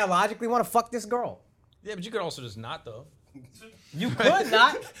biologically want to fuck this girl? Yeah, but you could also just not, though. You could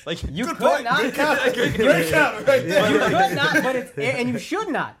not. Like, You could not. Good count right there. You could not. But it's and you should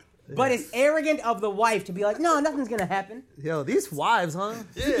not. But it's arrogant of the wife to be like, no, nothing's gonna happen. Yo, these wives, huh?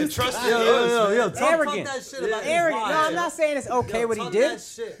 Yeah, trust me. Yo, talk Arrogant. that shit about these Arrogant. No, wives. I'm not saying it's okay what he talk did, that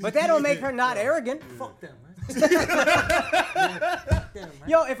shit. but that don't make her not arrogant. Fuck them, man.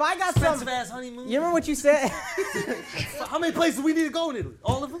 Yo, if I got Expensive some, ass honeymoon. you remember what you said? How many places we need to go in Italy?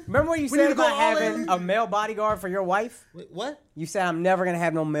 All of them? Remember what you We said need to go about all having in? a male bodyguard for your wife? Wait, what? You said I'm never gonna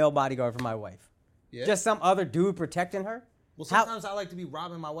have no male bodyguard for my wife. Yeah. Just some other dude protecting her. Well, How- sometimes I like to be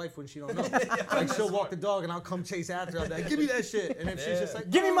robbing my wife when she don't know. Like she'll walk the dog and I'll come chase after her. I'll be like, give me that shit. And if she's just like,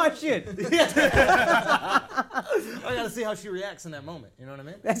 Give me my shit. I gotta see how she reacts in that moment. You know what I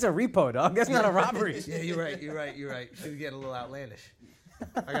mean? That's a repo, dog. That's not a robbery. Yeah, you're right. She was getting a little outlandish.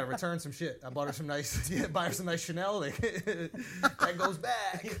 I gotta return some shit. I bought her some nice, buy her some nice Chanel. That goes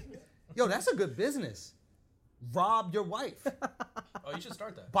back. Yo, that's a good business. Rob your wife. Oh, you should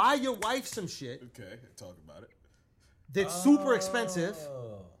start that. Buy your wife some shit Okay, talk about it. that's super expensive.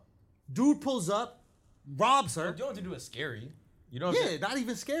 Dude pulls up, robs her. You don't have to do it scary. You don't. Yeah, not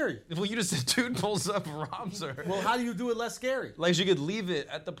even scary. Well, you just said dude pulls up and robs her. Well, how do you do it less scary? Like she could leave it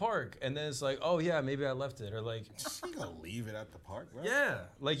at the park, and then it's like, oh yeah, maybe I left it, or like, She gonna leave it at the park, bro? yeah,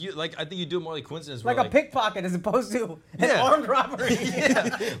 like I think you do it more like coincidence. Like where, a pickpocket as opposed to an Yeah. armed robbery.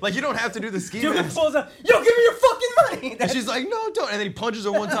 Yeah, like you don't have to do the scheme. Dude pulls up, yo, give me your fucking money. And she's like, no, don't. And then he punches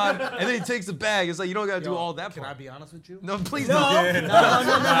her one time, and then he takes the bag. It's like you don't gotta do all that. Can I part. be honest with you? No, please No. no.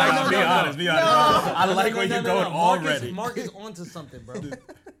 Be honest. I like where you're going already. Mark is onto something, bro.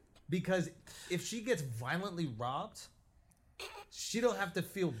 Because if she gets violently robbed, she don't have to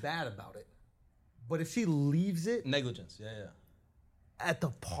feel bad about it. But if she leaves it Negligence. Yeah. at the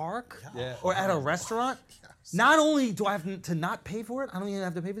park Yeah. or at a restaurant, not only do I have to not pay for it, I don't even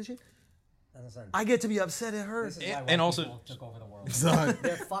have to pay for the shit. I get to be upset at her. And also, took over the world. Son.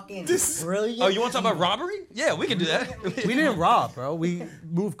 They're fucking brilliant. oh, you want to talk about robbery? Yeah, we can do that. We didn't rob, bro. We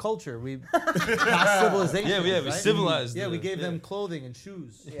moved culture. We got civilization. Yeah, we right? civilized. Yeah, we the- gave them clothing and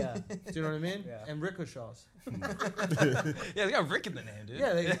shoes. Yeah. Do you know what I mean? Yeah. And rickshaws. Yeah, they got Rick in the name, dude.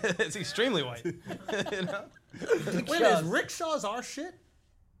 Yeah, it's extremely white. You know? Wait a minute, is rickshaws our shit?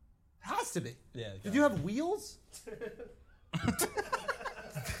 Has to be. Yeah. Did you have wheels?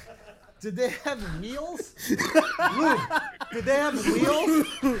 Did they have wheels? Lou, did they have wheels?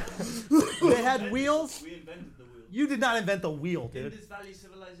 They had wheels? We invented the wheel. You did not invent the wheel, dude. Indus Valley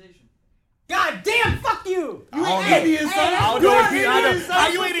civilization. God damn, fuck you! You Indian, son. I don't know if you- I don't- How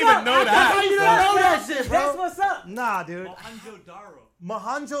you ain't even know that? How you don't know that shit, bro? That's what's up. Nah, dude. Mohenjo-Daro.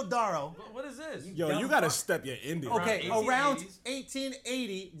 Mohenjo-Daro. What is this? Yo, you gotta step your Indian. Okay, Around around 1880s.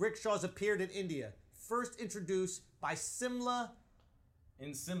 1880, rickshaws appeared in India. First introduced by Simla.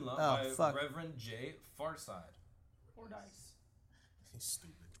 In Simla Oh, by fuck. Reverend J. Farside.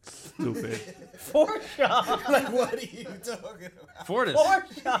 Stupid. Forshaw. Like, what are you talking about? Fortis.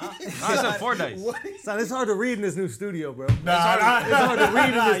 Forshaw. I said Fordyce. Son, it's hard to read in this new studio, bro. Nah, It's hard to read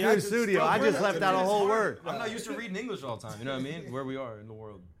in Nah, this y'all new just studio. I just left out a whole word. I'm not used to reading English all the time. You know what I mean? Where we are in the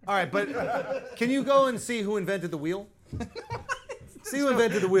world. All right, but can you go and see who invented the wheel? See who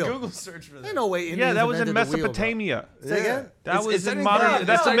invented the wheel. Google search for that. Ain't no way Indians Yeah, that was in invented the wheel, bro. Mesopotamia. Say again? That It's- was it's in anything- modern. Dub,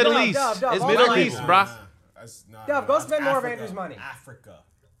 That's the Dub, Middle Dub, East. Dub, Dub, It's all Middle right. East, bruh. Dub, go spend more of Andrew's money. Africa.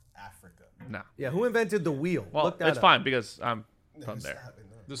 Nah. Yeah, who invented the wheel? Well, Look that it's up. fine because I'm from there.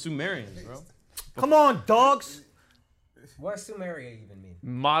 The Sumerians, bro. Come on, dogs. What does Sumeria even mean?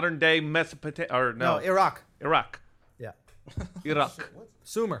 Modern day Mesopotamia, or No, no, Iraq. Iraq. Yeah. Iraq.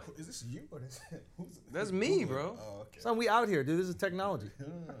 Sumer. Is this you or is who's That's me, bro. Oh, okay. Son, we out here, dude. This is technology.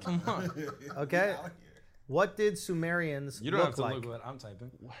 Come on. Okay. What did Sumerians You don't look have to like? look what I'm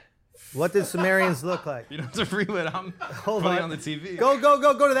typing. What did Sumerians look like? You don't have to read what I'm Hold putting on. on the TV. Go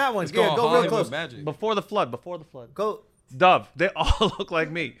to that one. Let's Yeah, go go real Hollywood close. Magic. Before the flood. Before the flood. Go. Dove. They all look like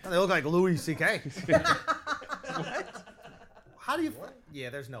me. They look like Louis C.K. How do you? Yeah,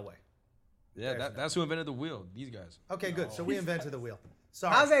 there's no way. Yeah, that's who invented the wheel. These guys. Okay, good. So we invented the wheel.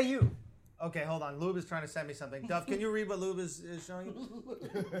 Sorry. How's that you? Okay, hold on. Lube is trying to send me something. Duff, can you read what Lube is showing you?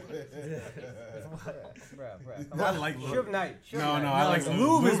 Bruh. I like Shub Knight. No, I like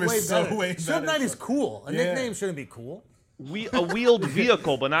Lube is way so better. way Shub better. Knight is cool. A Yeah. nickname shouldn't be cool. A wheeled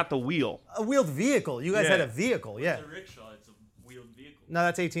vehicle, but not the wheel. A wheeled vehicle. You guys Yeah. had a vehicle, yeah. It's a rickshaw. It's a wheeled vehicle. No,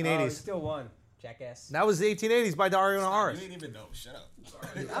 that's Oh, 1880s. he still won. Jackass. That was the 1880s by Dario You Naharis. didn't even know. Shut up.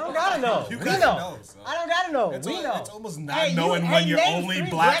 I don't gotta know. You We gotta know. know, son. I don't gotta know. It's we al- know. it's almost not Hey, knowing hey, when your name only three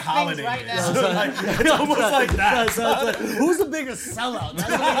black things holiday right is. now. Like, it's almost like that. Who's the biggest sellout?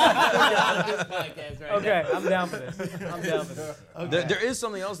 Okay, I'm down for this. I'm down for this. There is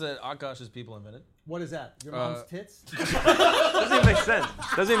something else that Akash's people invented. What is that? Your mom's tits? Doesn't even make sense.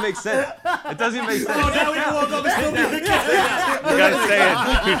 Doesn't even make sense. It doesn't even make sense. Now we can walk on the You gotta say it.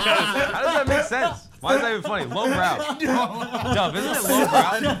 How does that make sense? Why is that even funny? Low brow. Dub, isn't it low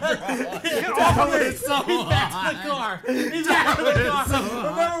brow? He's back to the car. He's back to the car.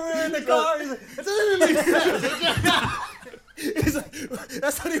 Remember we were in the car? He's like, it doesn't even make sense. He's like,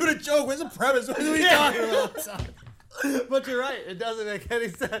 that's not even a joke. Where's the premise? What are we talking about? But you're right. It doesn't make any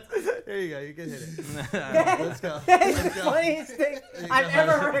sense. There you go. You can hit it. Let's go. That's the funniest thing I've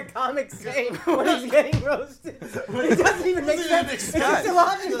ever heard a comic say when he's getting roasted. It doesn't even make sense. It's just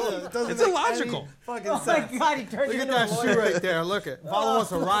illogical. It's illogical. Fucking Oh my sense. god, he turned Look you at into a that shoe lawyer. right there. Look at. Vala wants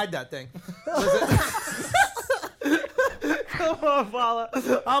to ride that thing. Come on, Vala.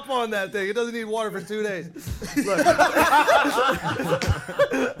 Hop on that thing. It doesn't need water for 2 days. Look.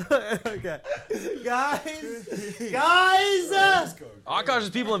 Okay. Guys. Akash's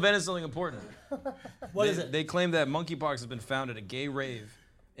people invented something important. What is it? They claim that monkeypox has been found at a gay rave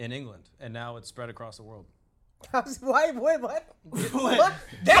in England, and now it's spread across the world. Why? What? What?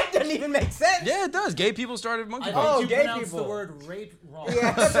 That doesn't even make sense. Yeah, it does. Gay people started monkeypox. Oh, You gay pronounced people. the word rape wrong.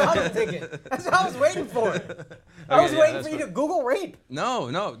 Yeah, that's what I was thinking. That's what I was waiting for. I was yeah, waiting that's for you to fine. Google rape.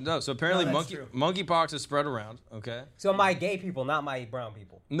 No. So apparently No, that's true. monkeypox is spread around, okay? So my gay people, not my brown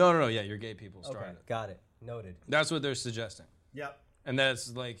people. No, yeah, you're gay people started Okay, it. got it. Noted. That's what they're suggesting. Yep. And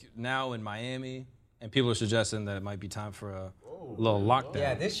that's like now in Miami, and people are suggesting that it might be time for a little lockdown.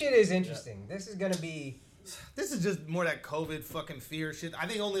 Yeah, this shit is interesting. This is gonna be. This is just more that COVID fucking fear shit. I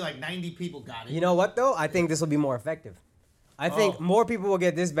think only like 90 people got it. You know what though? I think this will be more effective. I think more people will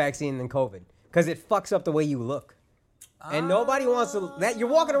get this vaccine than COVID because it fucks up the way you look. And nobody wants to. That you're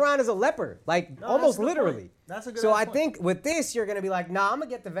walking around as a leper, like almost that's a good literally. point. That's a good So I point. think with this, you're gonna be like, nah, I'm gonna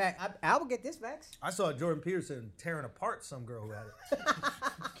get the vax. I will get this vax. I saw Jordan Peterson tearing apart some girl who had it.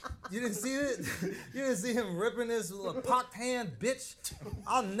 You didn't see it? You didn't see him ripping this little pocked hand, bitch?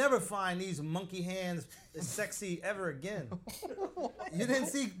 I'll never find these monkey hands as sexy ever again. You didn't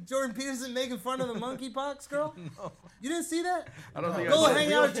see Jordan Peterson making fun of the monkeypox girl? No. You didn't see that? I don't think Go I did.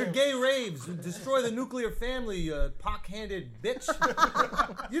 hang out at your gay raves and destroy the nuclear family, you pock-handed bitch.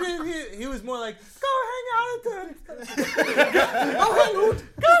 You didn't hear? He was more like, go hang out at the go hang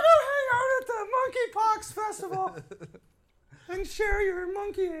out at the monkeypox festival and share your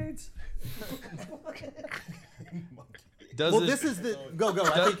monkey AIDS. Does Well, this, this is the go.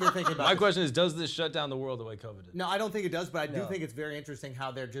 I think you're thinking about. my it. question is, does this shut down the world the way COVID did? No, I don't think it does, but I do No. think it's very interesting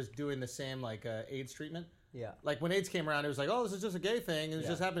how they're just doing the same like AIDS treatment. Yeah. Like when AIDS came around, it was like, oh, this is just a gay thing. It's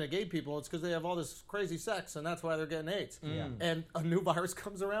just happening to gay people. It's because they have all this crazy sex, and that's why they're getting AIDS. Yeah. And a new virus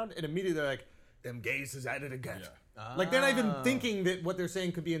comes around, and immediately they're like, them gays is at it again. Like they're not even thinking that what they're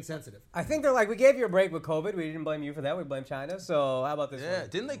saying could be insensitive. I think they're like, we gave you a break with COVID. We didn't blame you for that. We blamed China. So how about this? Yeah, one?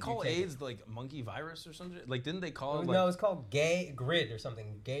 didn't they call AIDS like monkey virus or something? Like, didn't they call it No, like? it's called gay GRID or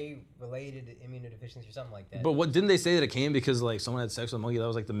something. Gay-related immunodeficiency or something like that. But what didn't they say that it came because like someone had sex with a monkey? That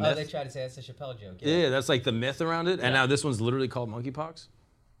was like the Oh, myth. they tried to say that's a Chappelle joke. Yeah, that's like the myth around it. And now this one's literally called monkeypox.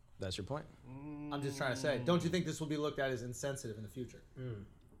 That's your point. I'm just trying to say, don't you think this will be looked at as insensitive in the future?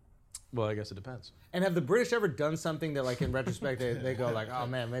 Well, I guess it depends. And have the British ever done something that, like, in retrospect, they go like, oh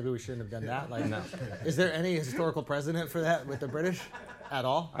man, maybe we shouldn't have done that? Like, is there any historical precedent for that with the British at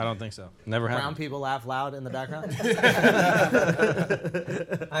all? I don't think so. Never happened. Brown people laugh loud in the background.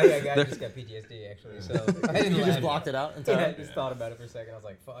 I just got PTSD actually, so I didn't. You just blocked it out entirely. Yeah, I just thought about it for a second. I was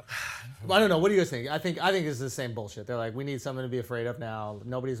like, "Fuck." Well, I don't know. What do you guys think? I think it's the same bullshit. They're like, we need something to be afraid of now.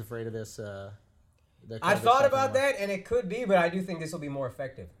 Nobody's afraid of this. I thought about that, and it could be, but I do think this will be more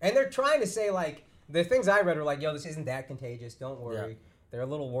effective. And they're trying to say, like, the things I read are like, yo, this isn't that contagious. Don't worry. Yeah. They're a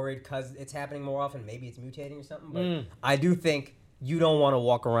little worried because it's happening more often. Maybe it's mutating or something. But I do think you don't want to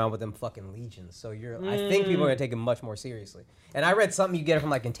walk around with them fucking legions. So I think people are going to take it much more seriously. And I read something you get it from,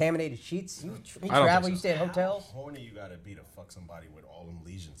 like, contaminated sheets. You travel, you stay at hotels. How horny you got to be to fuck somebody with all them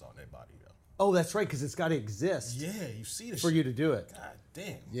lesions on their body, though? Oh, that's right, because it's got to exist. Yeah, you see this for you to do it. God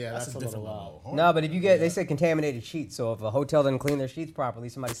damn. Yeah, that's a different level. No, but if you get, they say contaminated sheets. So if a hotel doesn't clean their sheets properly,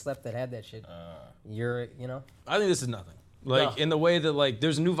 somebody slept that had that shit. You know. I think this is nothing. Like in the way that like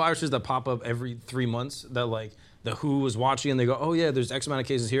there's new viruses that pop up every 3 months that like the WHO was watching and they go, oh yeah, there's X amount of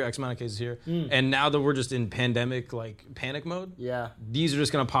cases here, X amount of cases here, and now that we're just in pandemic like panic mode. Yeah. These are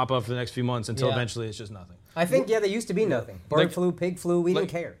just gonna pop up for the next few months until eventually it's just nothing. I think they used to be nothing. Bird flu, pig flu, we didn't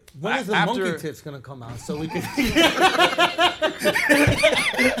care. When is the monkey tits gonna come out so we can? Google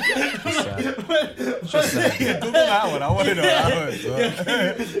that one. I want to know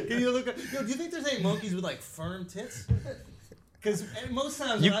that one. Can you look at? Yo, do you think there's any monkeys with like firm tits? Because most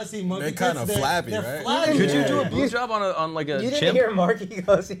times when I see monkey tits, they're kind of flabby, right? Flabby. Could you do a blue job on like a chimp? You didn't hear Mark? He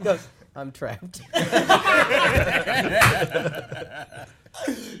goes, I'm trapped.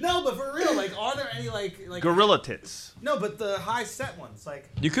 No, but for real, like, are there any like gorilla tits? No, but the high set ones, like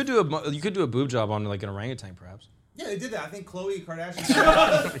you could do a boob job on like an orangutan, perhaps. Yeah, they did that. I think Khloe Kardashian.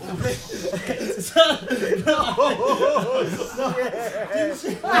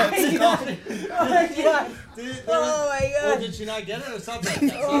 Oh my god! Or did she not get it or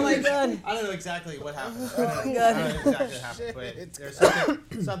something? Oh my god! I don't know exactly what happened. Oh my god! I don't know exactly what happened, but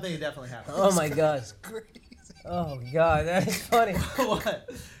there's something that definitely happened. Oh my god! Oh god, that is funny.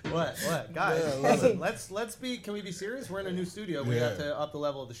 What? Guys, listen, let's be. Can we be serious? We're in a new studio. We have to up the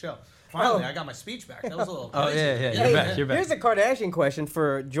level of the show. Finally, I got my speech back. That was a little crazy. Yeah. You're back. Here's a Kardashian question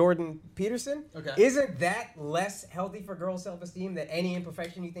for Jordan Peterson. Okay. Isn't that less healthy for girl self-esteem that any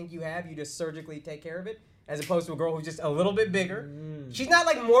imperfection you think you have, you just surgically take care of it? As opposed to a girl who's just a little bit bigger. She's not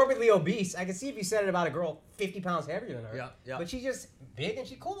like morbidly obese. I can see if you said it about a girl 50 pounds heavier than her. Yeah. But she's just big and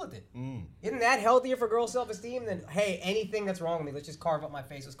she's cool with it. Isn't that healthier for girl self-esteem than, hey, anything that's wrong with me, let's just carve up my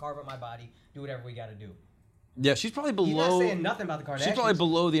face, let's carve up my body, do whatever we got to do. Yeah, she's probably below. He's not saying nothing about the Kardashians. She's probably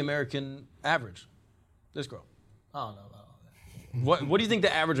below the American average. This girl. I don't know about all that. What do you think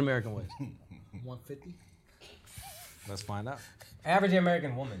the average American weighs? 150. Let's find out. Average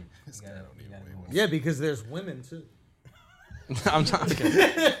American woman. Yeah, because there's women too. I'm talking.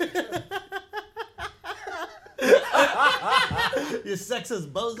 You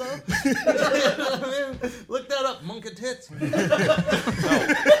sexist bozo. Look that up, monkey tits.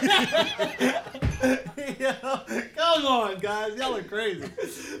 Come on, guys. Y'all are crazy.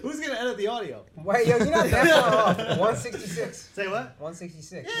 Who's going to edit the audio? Wait, yo, you're not that far off. 166. Say what?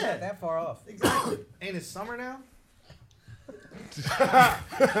 166. Yeah. You're not that far off. Exactly. Ain't it summer now?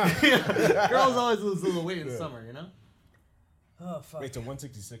 Girls always lose a little weight in summer, you know? Oh, fuck. Wait, so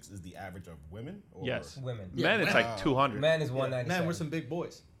 166 is the average of women? Or? Yes. Women. Men, it's like 200. Men is 197. Man, we're some big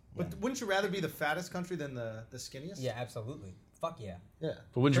boys. But wouldn't you rather be the fattest country than the skinniest? Yeah, absolutely. Fuck yeah. Yeah.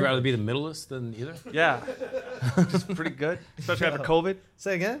 But wouldn't you rather be the middleist than either? Yeah. It's pretty good. Especially after COVID.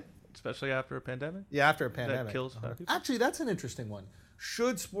 Say again? Especially after a pandemic. Yeah, after a pandemic. That kills people. Actually, that's an interesting one.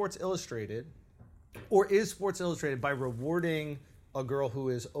 Should Sports Illustrated, or is Sports Illustrated, by rewarding a girl who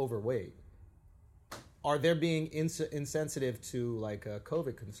is overweight, are they being insensitive to like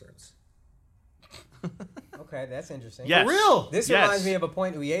COVID concerns? Okay, that's interesting. Yes. For real? This reminds me of a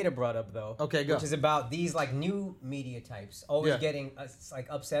point Ueda brought up, though. Okay, go. Which is about these like new media types always Yeah. getting like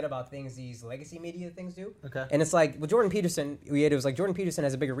upset about things these legacy media things do. Okay. And it's like with Jordan Peterson, Ueda was like Jordan Peterson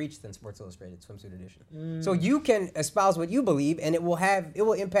has a bigger reach than Sports Illustrated Swimsuit Edition. So you can espouse what you believe, and it will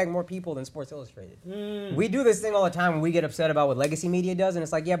impact more people than Sports Illustrated. We do this thing all the time when we get upset about what legacy media does, and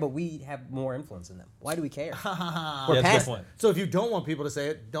it's like, yeah, but we have more influence in them. Why do we care? We're Yeah, that's a past good point. So if you don't want people to say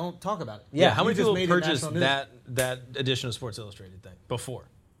it, don't talk about it. Yeah, How You many just people made it purchased national news. that edition of Sports Illustrated thing before?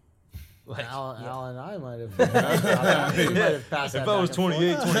 Like, Al and I might have. We might have passed that if I was back and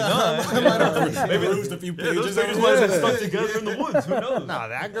 28, forth. 29, Maybe lose a few pages. stuck together in the woods. Who knows? Nah,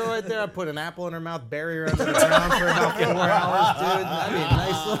 that girl right there, I put an apple in her mouth, bury her under the ground for about 4 hours, dude. That'd be a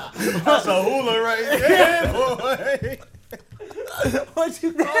nice little. That's a hula right there, boy. What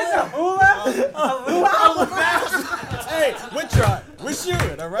you call There's a it? hula? Hey, we're trying. We're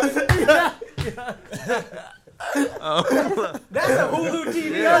shooting, all right? That's a Hulu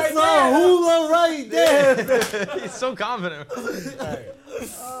TV That's right there. a hula right there. He's so confident.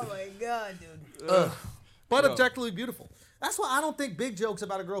 Oh my god, dude. But objectively beautiful. That's why I don't think big jokes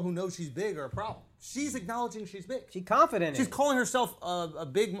about a girl who knows she's big are a problem. She's acknowledging she's big. She confident She's in it. calling herself a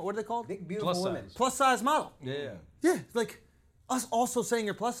big, what are they called? Big, beautiful Plus women. size. Plus size model. Yeah. Yeah, like us also saying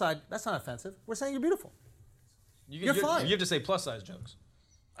you're plus size, that's not offensive. We're saying you're beautiful. You're fine. You have to say plus size jokes.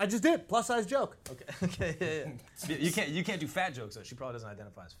 I just did. Plus size joke. Okay. Yeah. You can't do fat jokes though. She probably doesn't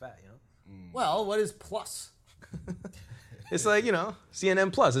identify as fat. You know. Well, what is plus? It's like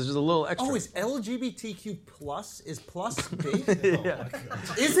CNN Plus. It's just a little extra. Oh, is LGBTQ plus? Is plus big? yeah.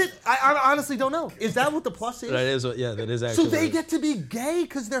 Is it? I honestly don't know. Is that what the plus is? That is. Yeah. That is So actually. they get to be gay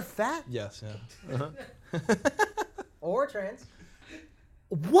because they're fat? Yes. Yeah. Or trans.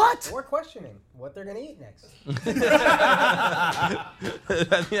 What? Or questioning what they're gonna eat next. I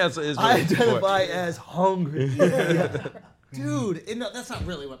think that's what it is. I identify as hungry. Dude, no, that's not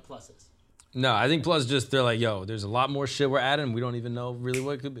really what plus is. No, I think plus just they're like, yo, there's a lot more shit we're adding. We don't even know really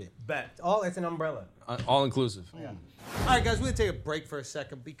what it could be. It's an umbrella. All inclusive. Yeah. All right, guys, we're going to take a break for a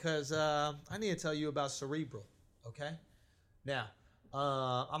second because I need to tell you about Cerebral, okay? Now,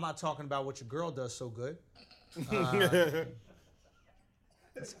 I'm not talking about what your girl does so good.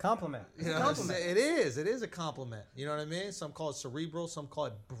 It's a compliment. It's You a know, compliment. it is a compliment. You know what I mean? Some call it cerebral, some call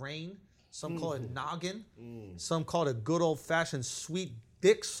it brain, some call it noggin, some call it a good old-fashioned sweet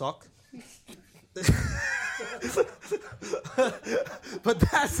dick suck. But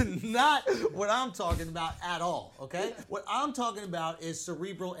that's not what I'm talking about at all, okay? What I'm talking about is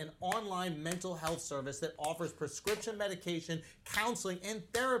Cerebral, an online mental health service that offers prescription medication, counseling, and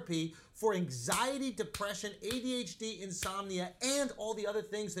therapy for anxiety, depression, ADHD, insomnia, and all the other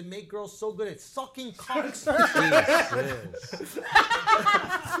things that make girls so good at sucking cocks.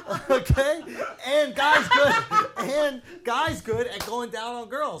 Okay? And guys good at going down on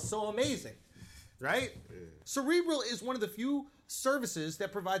girls. So amazing. Right? Cerebral is one of the few services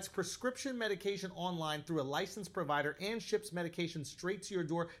that provides prescription medication online through a licensed provider and ships medication straight to your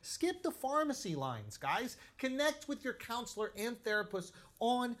door. Skip the pharmacy lines, guys. Connect with your counselor and therapist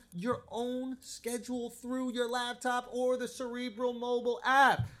on your own schedule through your laptop or the Cerebral mobile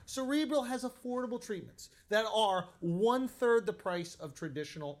app. Cerebral has affordable treatments that are 1/3 the price of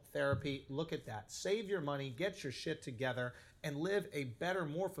traditional therapy. Look at that. Save your money, get your shit together, and live a better,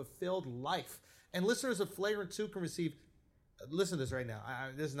 more fulfilled life. And listeners of Flagrant 2 can receive, listen to this right now.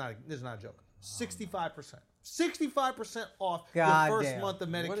 This is not a joke. 65%. 65% off God your first damn. month of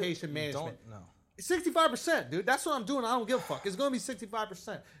medication management. Don't know. 65%, dude. That's what I'm doing. I don't give a fuck. It's going to be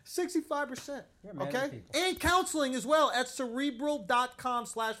 65%. 65%. You're mad at Okay? people. And counseling as well at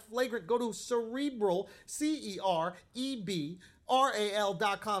cerebral.com/flagrant. Go to Cerebral,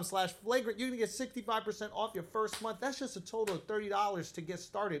 CEREBRAL.com/flagrant. You're going to get 65% off your first month. That's just a total of $30 to get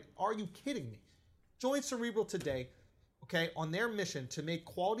started. Are you kidding me? Join Cerebral today, okay, on their mission to make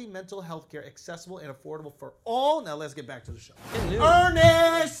quality mental health care accessible and affordable for all. Now let's get back to the show.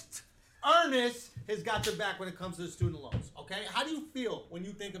 Ernest has got your back when it comes to the student loans, okay? How do you feel when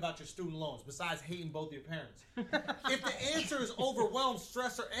you think about your student loans, besides hating both your parents? If the answer is overwhelmed,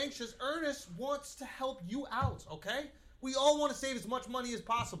 stressed, or anxious, Ernest wants to help you out, okay? We all want to save as much money as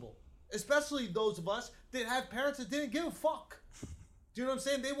possible, especially those of us that have parents that didn't give a fuck. Do you know what I'm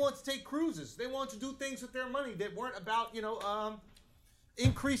saying? They want to take cruises. They want to do things with their money that weren't about,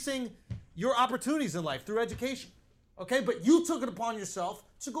 increasing your opportunities in life through education. Okay? But you took it upon yourself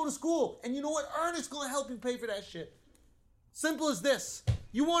to go to school. And you know what? Ernest's going to help you pay for that shit. Simple as this.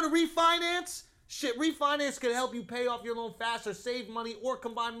 You want to refinance? Shit, refinance can help you pay off your loan faster, save money, or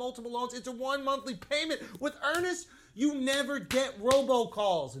combine multiple loans into one monthly payment. With Ernest, you never get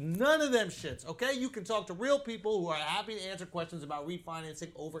robocalls. None of them shits, okay? You can talk to real people who are happy to answer questions about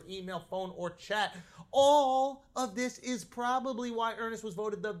refinancing over email, phone, or chat. All of this is probably why Ernest was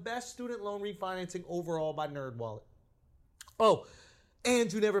voted the best student loan refinancing overall by NerdWallet. Oh,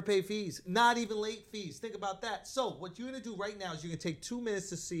 and you never pay fees, not even late fees. Think about that. So what you're going to do right now is you can take 2 minutes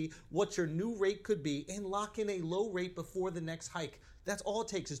to see what your new rate could be and lock in a low rate before the next hike. That's all it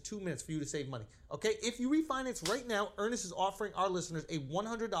takes is 2 minutes for you to save money. Okay? If you refinance right now, Earnest is offering our listeners a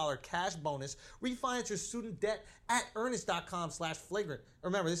 $100 cash bonus. Refinance your student debt at earnest.com/flagrant.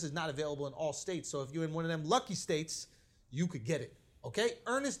 Remember, this is not available in all states, so if you're in one of them lucky states, you could get it. Okay,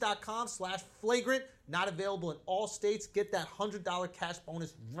 earnest.com/flagrant. Not available in all states. Get that $100 cash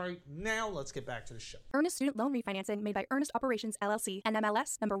bonus right now. Let's get back to the show. Earnest Student Loan Refinancing made by Earnest Operations LLC and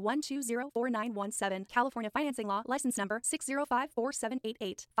MLS number 1204917. California Financing Law, license number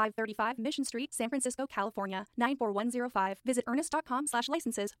 6054788. 535 Mission Street, San Francisco, California, 94105. Visit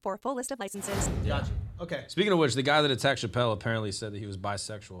earnest.com/licenses for a full list of licenses. Gotcha. Okay. Speaking of which, the guy that attacked Chappelle apparently said that he was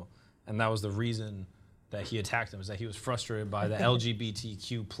bisexual, and that was the reason that he attacked him, is that he was frustrated by the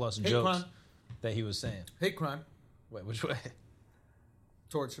LGBTQ plus jokes crime. that he was saying. Hate crime Wait, which way?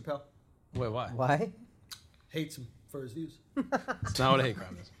 towards Chappelle. Wait, why? Why? Hates him for his views. It's not what a hate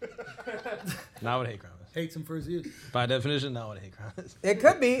crime is. Not what a hate crime is. Hates him for his views. By definition, not what a hate crime is. It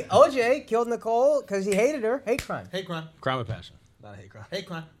could be OJ killed Nicole because he hated her. Hate crime. Hate crime. Crime of passion, not a hate crime. Hate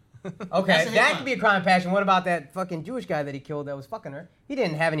crime. Okay, That's a hate that crime. could be a crime of passion. What about that fucking Jewish guy that he killed that was fucking her? He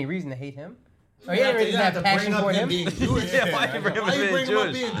didn't have any reason to hate him. Or he didn't really have passion for him. being Jewish. Yeah, why you bring him Why you being bring him up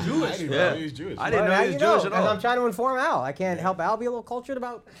Jewish? being Jewish? Yeah. He's Jewish. I didn't know Now he was you Jewish at because all. I'm trying to inform Al. I can't help Al be a little cultured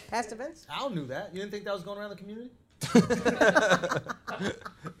about past events. Al knew that. You didn't think that was going around the community?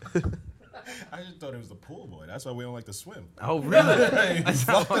 I just thought it was the pool boy. That's why we don't like to swim. Oh, really? I might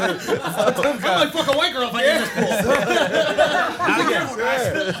fuck a white girl if I get in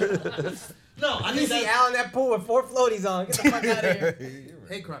this pool. No, I You think see that. Al in that pool with 4 floaties on. Get the fuck out of here.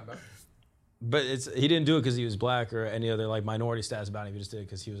 Hate crime, bro. But he didn't do it because he was black or any other like minority status about him. He just did it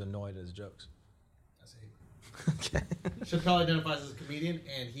because he was annoyed at his jokes. That's hate. Chappelle identifies as a comedian,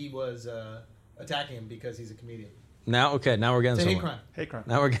 and he was attacking him because he's a comedian. Now we're getting It's a hate somewhere. crime. Hate crime.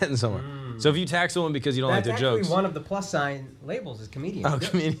 Now we're getting somewhere. So if you attack someone because you don't That's like their actually jokes, one of the plus sign labels is comedian. oh,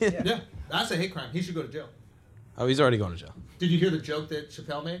 comedian. Yeah, that's a hate crime. He should go to jail. Oh, he's already going to jail. Did you hear the joke that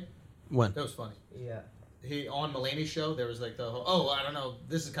Chappelle made? When? That was funny. Yeah. He on Mulaney's show, there was like the whole, I don't know,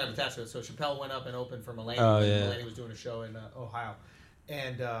 this is kind of attached to it. So Chappelle went up and opened for Mulaney. Oh, when yeah. Mulaney was doing a show in Ohio,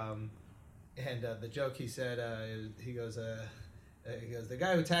 and the joke he said, he goes, the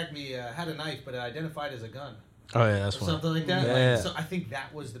guy who attacked me had a knife, but it identified as a gun. Oh yeah, that's Or one. something like that. Yeah. So I think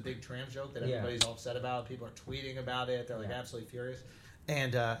that was the big trans joke that Yeah. everybody's all upset about. People are tweeting about it. They're like absolutely furious.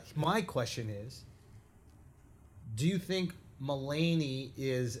 And my question is, do you think Mulaney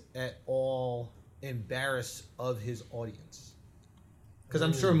is at all embarrassed of his audience? Because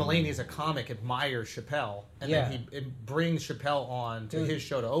I'm sure Mulaney as a comic admires Chappelle, and then he brings Chappelle on to his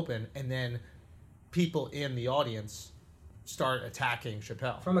show to open, and then people in the audience start attacking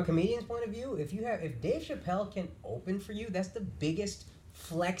Chappelle. From a comedian's point of view, if Dave Chappelle can open for you, that's the biggest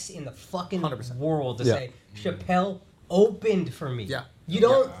flex in the fucking 100%. world to Yeah. say Chappelle opened for me. Yeah. You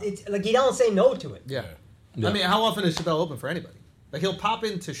don't. It's like you don't say no to it. Yeah. Yeah. I mean, how often is Chappelle open for anybody? Like, he'll pop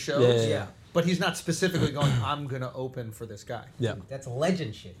into shows, Yeah. but he's not specifically going, I'm going to open for this guy. Yeah. That's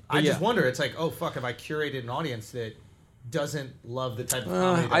legend shit. I just yeah. wonder, it's like, oh, fuck, have I curated an audience that doesn't love the type of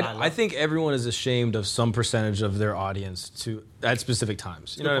comedy that I love? I think everyone is ashamed of some percentage of their audience at specific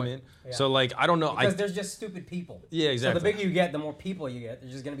times. You know what I mean? Yeah. So like I don't know. Because there's just stupid people. Yeah, exactly. So the bigger you get, the more people you get.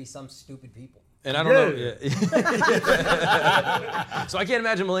 There's just gonna be some stupid people. And I don't know. Yeah. So I can't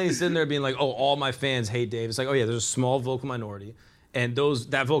imagine Mulaney sitting there being like, "Oh, all my fans hate Dave." It's like, "Oh yeah, there's a small vocal minority, and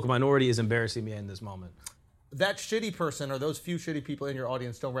that vocal minority is embarrassing me in this moment." That shitty person or those few shitty people in your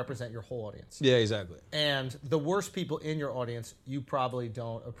audience don't represent your whole audience. Yeah, exactly. And the worst people in your audience, you probably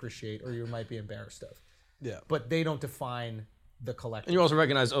don't appreciate or you might be embarrassed of. Yeah. But they don't define the collective. And you also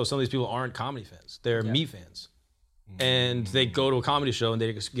recognize, some of these people aren't comedy fans; they're me fans, and they go to a comedy show and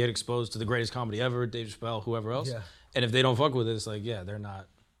they get exposed to the greatest comedy ever, Dave Chappelle, whoever else. Yeah. And if they don't fuck with it, it's like, yeah, they're not.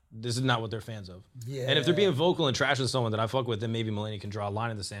 This is not what they're fans of. Yeah. And if they're being vocal and trashing someone that I fuck with, then maybe Mulaney can draw a line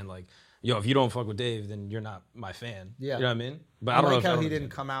in the sand, like, yo, if you don't fuck with Dave, then you're not my fan. Yeah. You know what I mean? But I don't like know how if he didn't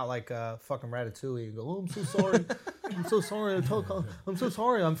come out like fucking Ratatouille and go, "Oh, I'm so sorry. I'm so sorry. I'm so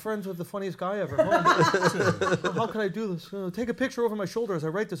sorry. I'm friends with the funniest guy ever. How can I do this? Take a picture over my shoulder as I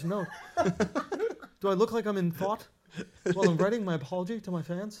write this note. Do I look like I'm in thought while I'm writing my apology to my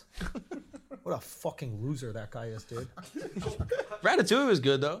fans?" What a fucking loser that guy is, dude. Ratatouille was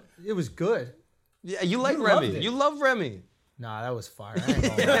good, though. It was good. Yeah, you like You loved Remy. it. You love Remy. Nah, that was fire. I ain't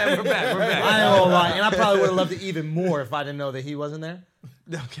gonna lie. Yeah, we're back. I ain't gonna lie. And I probably would have loved it even more if I didn't know that he wasn't there.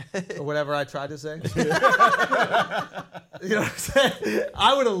 Okay. Or whatever I tried to say. You know what I'm saying?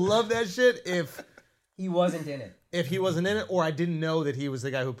 I would have loved that shit if He wasn't in it. he wasn't in it, or I didn't know that he was the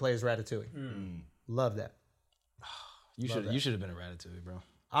guy who plays Ratatouille. Love that. You should have been a Ratatouille, bro.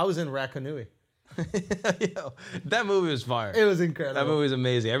 I was in Racanui. Yo, that movie was fire. It was That incredible. movie was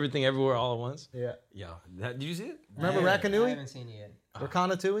amazing. Everything, everywhere, all at once. Yeah. Yo, did you see it? Remember I Racanui? haven't seen it yet.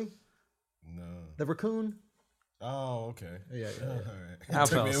 Racanatui? No. The raccoon? Oh, okay. Yeah. All right. Al It took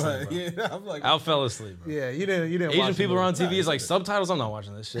fell me a asleep, minute. bro. Yeah, I'm like, Al fell asleep, bro. Yeah, you didn't. Asian watch people the are on movie. TV. It's like subtitles. I'm not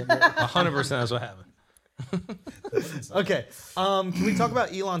watching this shit. 100% that's what happened. Okay. Can we talk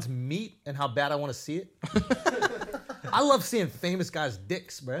about Elon's meat and how bad I want to see it? I love seeing famous guys'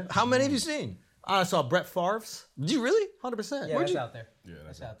 dicks, bro. How many have you seen? I saw Brett Favre's. Did you really? 100%. Yeah, that's out there. yeah,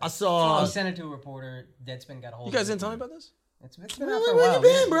 that's That's out I there. saw. He sent it to a reporter. Deadspin got a hold You guys of it. didn't tell me about this? It's been Where out for a you while.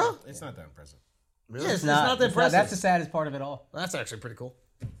 been, bro? It's not that impressive. Yeah, it's not that It's impressive. That's the saddest part of it all. That's actually pretty cool.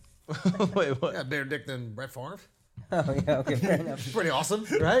 Wait, what? Got a bigger dick than Brett Favre. Oh yeah, okay, fair enough. Pretty awesome,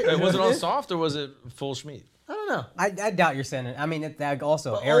 right? Wait, was it on soft or was it full schmeat? I don't know. I doubt you're sending. I mean, that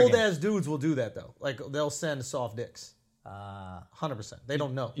also But arrogant. old ass dudes will do that though. Like they'll send soft dicks. 100%. They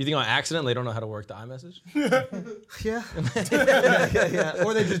don't know. You think on accident they don't know how to work the iMessage? Yeah. yeah.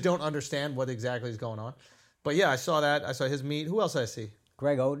 Or they just don't understand what exactly is going on. But yeah, I saw that. I saw his meat. Who else did I see?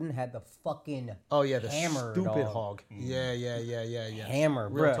 Greg Oden had the fucking Oh yeah, the hammer stupid dog. hog. Yeah. Hammer,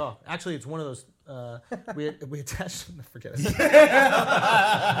 Real bruh. talk. Actually, it's one of those. We attached. Forget it.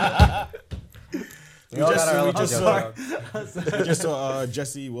 We all got our we own just joke. We just saw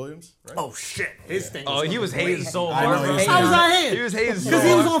Jesse Williams, right? Oh shit, his thing. Oh, he was hating so I hard. know, bro. he was How was I He hating? was hating so Because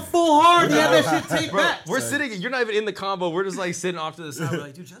he was hard. on full hard. He had that shit taped Bro, back. we're sitting. You're not even in the combo. We're just like sitting off to the side. We're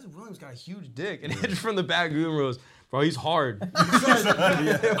like, dude, Jesse Williams got a huge dick, and then from the back, Goon rose, bro, he's hard.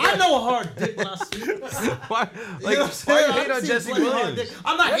 I know a hard dick when I see it. Why? You Like, know what I'm why saying? you hate I've on seen Jesse plenty of hard Williams? dick.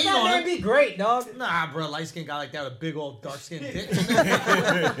 I'm not Let hating that on man him. be great, dog. Nah, bro, light skinned guy like that with a big old dark skinned dick.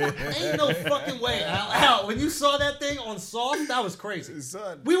 Ain't no fucking way. Al, when you saw that thing on soft, that was crazy.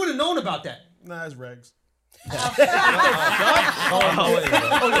 Son, We would have known about that. nah, it's Regs. That's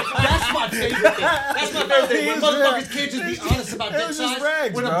my favorite thing. That's my favorite thing. When motherfuckers can't just be honest about dick was just size.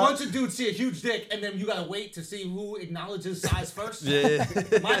 rags, When a bro. bunch of dudes see a huge dick and then you gotta wait to see who acknowledges size first. Yeah.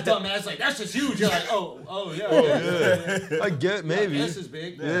 My dumb ass like, that's just huge. You're like, oh yeah. I get maybe. This is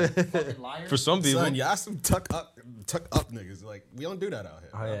big. Yeah. Fucking liar. For some people. Son, y'all some tuck up niggas. Like we don't do that out here.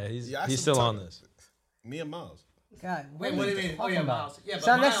 Oh yeah, Y'all some he's still tuck- on this. Me and Miles. God, Wait, what do you mean? Oh, yeah, talking Miles. Yeah, but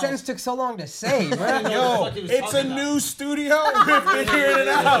Son, that Miles- sentence took so long to say, bro. Yo, It's a new studio. We're figuring it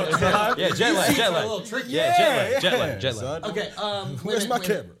out, son. Yeah, jet lag, jet a little lag. tricky. Yeah, jet lag. son. Okay. Where's my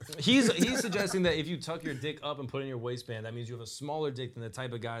camera? He's suggesting that if you tuck your dick up and put it in your waistband, that means you have a smaller dick than the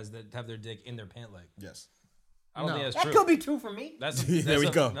type of guys that have their dick in their pant leg. Yes. I don't think that's That true. could be true for me. That's There we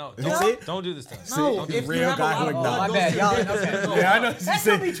go. No, You don't, see? don't do this to us. No, See? if Real you have guy a lot who of blood, My goes bad, through y'all. your dick. Okay. Yeah, I know. That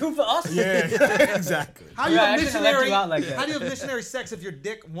could be true for us. Yeah, exactly. How do you Yeah, have I shouldn't have let missionary? you out like that. How do you have missionary sex if your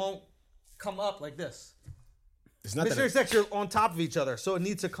dick won't come up like this? It's not that Missionary it, sex, you're on top of each other, so it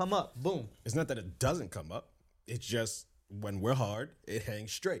needs to come up. Boom. it's not that it doesn't come up. It's just when we're hard, it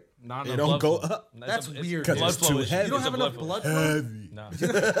hangs straight. Not it enough don't blood go flow. up. That's it's weird. blood Because it's flow too issue. heavy. You don't It's a have enough flow. blood flow? Heavy. No.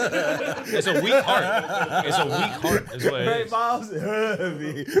 It's a weak heart. It's a weak heart. Is what it Hey, is. Miles,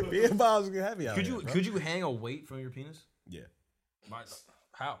 heavy. Me and Miles get heavy out Could here, you bro. could you hang a weight from your penis? Yeah,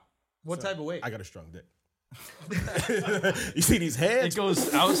 How? What type of weight? I got a strong dick. You see these heads? It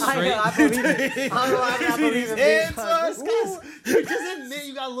goes out I straight. know, I believe it. I don't know, I believe it. Heads, You just admit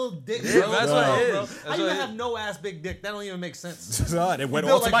you got a little dick, Yeah, bro. that's Come what on, it bro. is. That's How you what gonna it have no ass big dick? That don't even make sense. Son, it went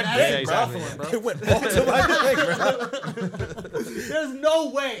Built all to like my an dick, ass bro. buffalo, bro. It went all to my dick, bro. There's no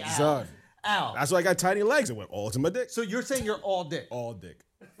way, Al. Son, Al. that's why I got tiny legs. It went all to my dick. So you're saying you're all dick. All dick.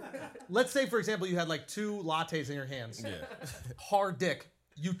 Let's say, for example, you had like 2 lattes in your hands. Yeah. Hard dick.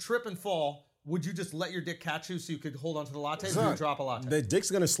 You trip and fall. Would you just let your dick catch you so you could hold onto the latte? Or do you Son, drop a latte? the dick's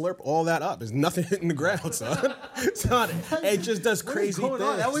gonna slurp all that up. There's nothing hitting the ground, son. Son, it just does What is crazy going things.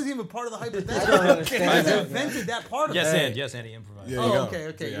 on? That wasn't even part of the I don't hypothetical. understand I that. invented that part of Yes, it. and yes, and he improvised. There you Oh, go.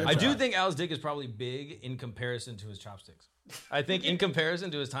 okay. Yeah, I do think Al's dick is probably big in comparison to his chopsticks. I think in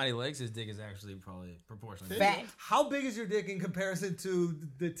comparison to his tiny legs, his dick is actually probably proportionally big. Fat. How big is your dick in comparison to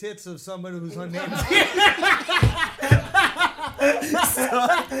the tits of somebody who's unnamed?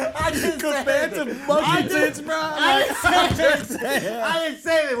 Compared to monkey tits, bro. I didn't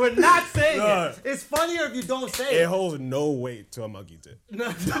say it. We're not saying it. It's funnier if you don't say It it. holds no weight to a monkey tit. No.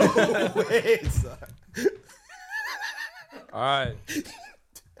 Wait, son. All right.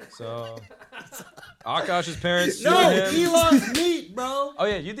 So, Akash's parents No, sued him. Elon's meat, bro. Oh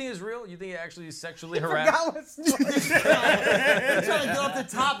yeah, you think it's real? You think he actually sexually harassed? We're trying to get off the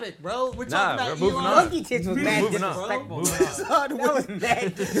topic, bro. We're Nah, talking about we're moving Elon. on. Monkey tits was mad Moving on. disrespectful. Moving on. Son, That was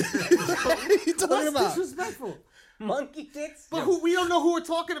mad disrespectful. what are you talking about? Disrespectful. Monkey tits? But who, we don't know who we're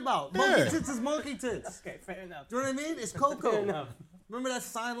talking about. Monkey Yeah. tits is monkey tits. Okay, fair enough. Do you know what I mean? It's Coco. Fair enough. Remember that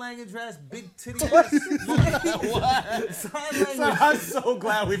sign language ass, big titty ass? Sign language. I'm so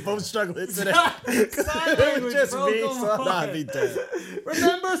glad we both struggling today. Sign It language, was just bro. me, Come son. on. I'd be dead.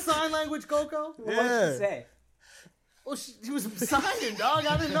 Remember sign language, Coco? What did she say? Oh, she was signing, dog.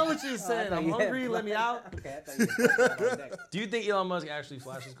 I didn't know what she was saying. I'm hungry. Let me out. Okay, I thought you were on deck. Do you think Elon Musk actually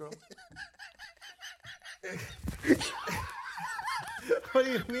flashes girls? What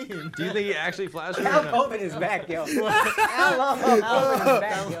do you mean? Do you think he actually flashes? Al Coleman is back, yo. Al Coleman is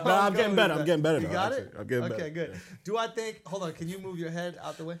back, yo. No, I'm getting better. I'm getting better. You though, got actually. it? I'm getting better. Okay, good. Do I think? Hold on. Can you move your head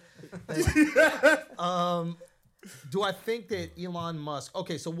out the way? Do I think that Elon Musk?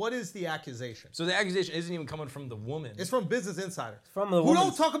 Okay, so what is the accusation? So the accusation isn't even coming from the woman. It's from Business Insider. From the who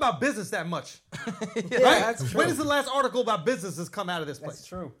woman's- don't talk about business that much. Yeah, Right? that's true. When is the last article about business that's come out of this place? That's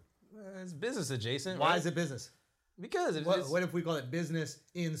true. It's business adjacent. Why right? is it business? Because it's, What if we call it business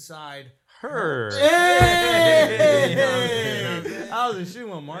inside her. Hey! I was a shoe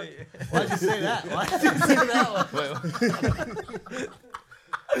one, Mark. Why'd you say that? Why'd you say that one?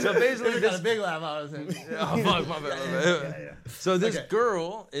 So basically, We got a big laugh out of it. Oh, fuck, my bad. So this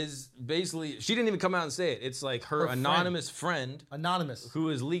girl is basically, she didn't even come out and say it. It's like her anonymous friend Anonymous. who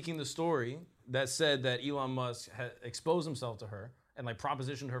is leaking the story that said that Elon Musk had exposed himself to her and like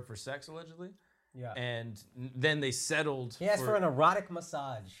propositioned her for sex allegedly. Yeah. And then they settled. He asked for an erotic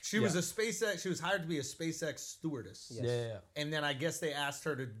massage. She was a SpaceX. She was hired to be a SpaceX stewardess. Yes. Yeah. And then I guess they asked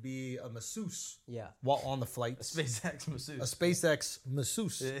her to be a masseuse. Yeah. While on the flight. SpaceX masseuse. A SpaceX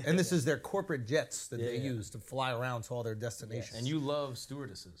masseuse. And this is their corporate jets that they use to fly around to all their destinations. And you love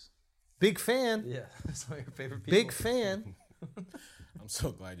stewardesses. Big fan. Yeah. That's one of your favorite people. Big fan. I'm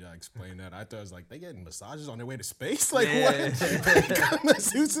so glad y'all explained that. I thought it was like, they getting massages on their way to space? Like, Yeah. what? They got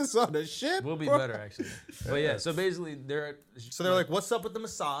masseuses on the ship? We'll be bro? better, actually. But yeah, so basically, they're like, what's up with the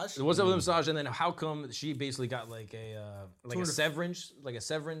massage? What's up with the massage? And then how come she basically got like a severance,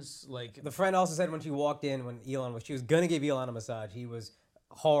 like The friend also said when she walked in, when she was gonna give Elon a massage, he was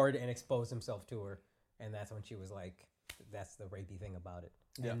hard and exposed himself to her, and that's when she was like, "That's the rapey thing about it."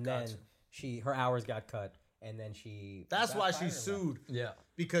 Yeah, and gotcha. then her hours got cut, and then she. That's got why fired she or what? sued. Yeah.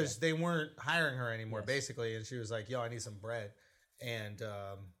 Because they weren't hiring her anymore, basically. And she was like, yo, I need some bread. And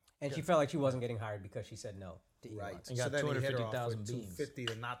she felt like she wasn't getting hired because she said no to Elon. right. And So got then he hit her off 250,000 with beans. $250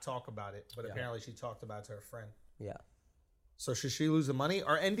 to not talk about it. But apparently she talked about it to her friend. Yeah. So should she lose the money?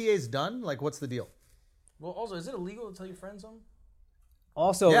 Are NDAs done? Like, what's the deal? Well, also, is it illegal to tell your friends something?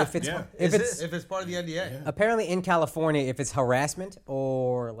 Also, Yeah. if it's Yeah. if it's If it's part of the NDA. apparently in California, if it's harassment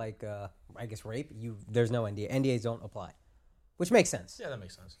or like I guess rape, there's no NDA. NDAs don't apply, which makes sense. Yeah, that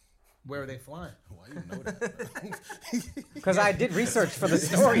makes sense. Where are they flying? Why you know that? Because I did research for the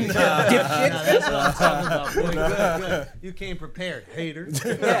story. Nah, that's what I'm talking about. Boy. Good. You came prepared, hater.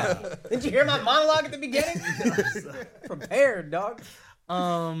 Yeah. Didn't you hear my monologue at the beginning? Prepared, dog.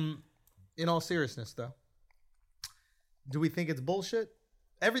 In all seriousness, though, do we think it's bullshit?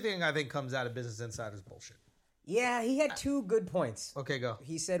 Everything I think comes out of Business Insider is bullshit. Yeah, he had two good points. Okay, go.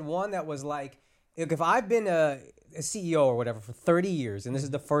 He said one that was like, if I've been a CEO or whatever for 30 years, and this is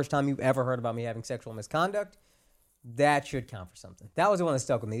the first time you've ever heard about me having sexual misconduct, that should count for something. That was the one that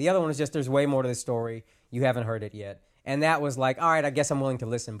stuck with me. The other one was just there's way more to this story. You haven't heard it yet. And that was like, all right, I guess I'm willing to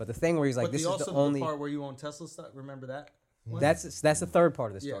listen. But the thing where he's like, But this is the also only... the part where you own Tesla stock, remember that? That's the third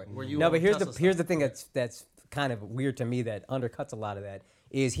part of the story. where you No, own but here's Tesla here's stock. the thing that's kind of weird to me that undercuts a lot of that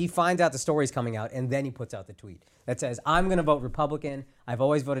is he finds out the story's coming out and then he puts out the tweet that says, I'm going to vote Republican. I've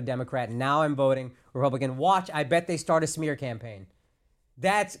always voted Democrat. Now I'm voting Republican. Watch, I bet they start a smear campaign.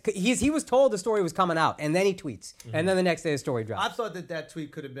 He was told the story was coming out and then he tweets. And then the next day the story I drops. thought that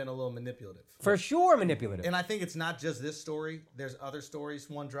tweet could have been a little manipulative. For sure manipulative. And I think it's not just this story. There's other stories.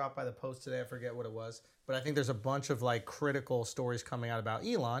 One dropped by the Post today. I forget what it was. But I think there's a bunch of like critical stories coming out about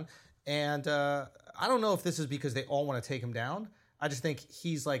Elon. And I don't know if this is because they all want to take him down. I just think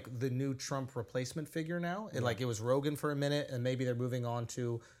he's like the new Trump replacement figure now. It was Rogan for a minute, and maybe they're moving on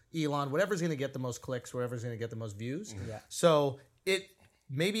to Elon. Whatever's going to get the most clicks, whatever's going to get the most views. Yeah. So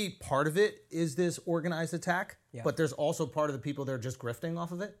maybe part of it is this organized attack, but there's also part of the people that are just grifting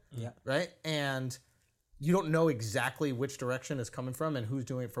off of it. Yeah. Right? And you don't know exactly which direction it's coming from and who's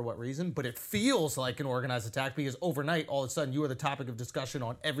doing it for what reason, but it feels like an organized attack because overnight, all of a sudden, you are the topic of discussion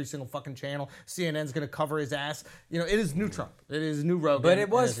on every single fucking channel. CNN's going to cover his ass. You know, it is new Trump. It is new Rogan. But it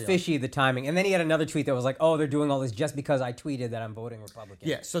was and it's fishy, the timing. And then he had another tweet that was like, oh, they're doing all this just because I tweeted that I'm voting Republican.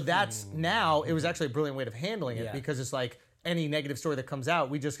 Yeah, so that's now, it was actually a brilliant way of handling it because it's like any negative story that comes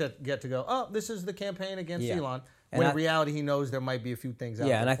out, we just get to go, oh, this is the campaign against Elon. When in reality, he knows there might be a few things out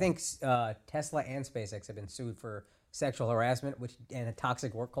there. Yeah, and I think Tesla and SpaceX have been sued for sexual harassment and a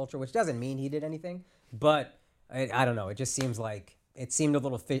toxic work culture, which doesn't mean he did anything. But I don't know. It just seems like it seemed a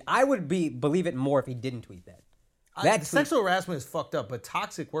little fishy. I would believe it more if he didn't tweet that. Sexual harassment is fucked up, but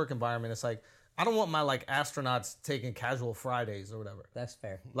toxic work environment, it's like, I don't want my like astronauts taking casual Fridays or whatever. That's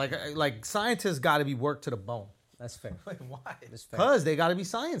fair. Like scientists got to be worked to the bone. That's fair. Wait, why? That's fair. Because they got to be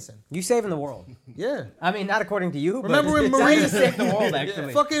sciencing. You saving the world. Yeah. I mean, not according to you. Remember but when it's not Marie gonna save the world?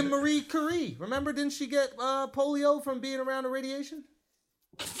 Actually, Fucking Marie Curie. Remember, didn't she get polio from being around the radiation?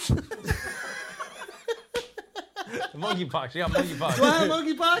 Monkeypox. You got monkeypox. Do I have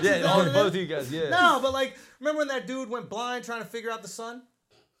monkeypox? Yeah, Is that what it both is? of you guys. Yeah. No, but like, remember when that dude went blind trying to figure out the sun?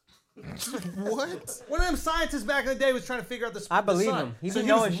 What? One of them scientists back in the day was trying to figure out the sun. I believe him. He So be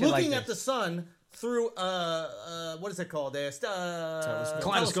he was knowing shit like looking at this. the sun through what is it called?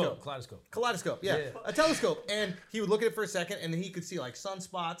 Kaleidoscope. Kaleidoscope, yeah. A telescope. And he would look at it for a second, and then he could see like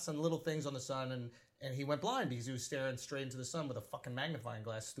sunspots and little things on the sun, and he went blind because he was staring straight into the sun with a fucking magnifying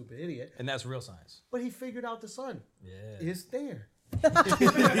glass, stupid idiot. And that's real science. But he figured out the sun Yeah. is there.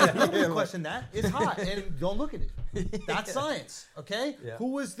 Nobody question that. It's hot, and don't look at it. That's science, okay? Yeah.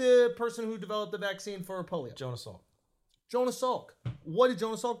 Who was the person who developed the vaccine for polio? Jonas Salk. Jonas Salk. What did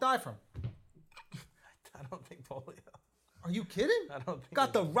Jonas Salk die from? I don't think polio. Are you kidding? I don't think.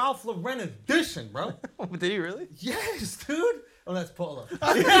 Got the Ralph Lauren edition, bro. Did he really? Yes, dude. Oh, that's polo.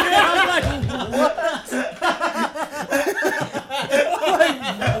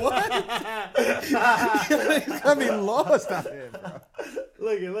 I mean, lost out here, bro.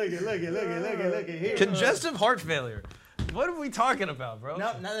 Look at here. Congestive heart failure. What are we talking about, bro?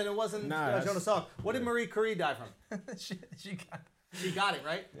 No, it wasn't Nah, Jonas Salk. What did Marie Curie die from? she got She got it,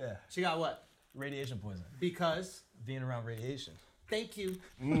 right? Yeah. She got what? radiation poisoning. Because. Being around radiation. Thank you.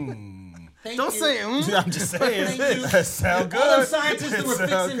 Thank Don't you. say I'm just saying. Thank you. That sound good. All them scientists that were That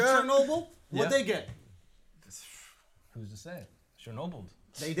sound fixing good. Chernobyl, what'd Yeah. they get? Who's to say? Chernobyl.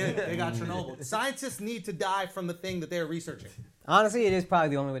 They did. They got Chernobyl. Scientists need to die from the thing that they're researching. honestly, it is probably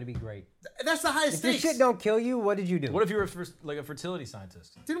the only way to be great. That's the highest If this stakes. shit don't kill you, what did you do? What if you were like a fertility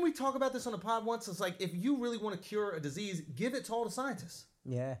scientist? Didn't we talk about this on the pod once? It's like, if you really want to cure a disease, give it to all the scientists.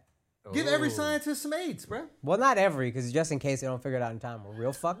 Yeah. Give every scientist some AIDS, bro. Well, not every, because just in case they don't figure it out in time, we're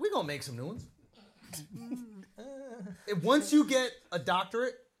real fucked. We're going to make some new ones. Once you get a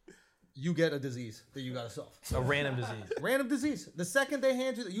doctorate, you get a disease that you got to solve. A random disease. Random disease. The second they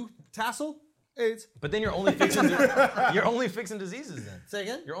hand you tassel, AIDS. But then you're only fixing you're only fixing diseases then. Say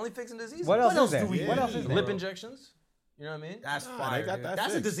again? You're only fixing diseases. What else else is there? do we What else is there? Lip injections. You know what I mean? That's they fire. got Dude. that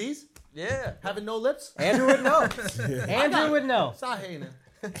That's a fixed. disease? Yeah. Having no lips? Andrew would know. Andrew would know. Stop hating.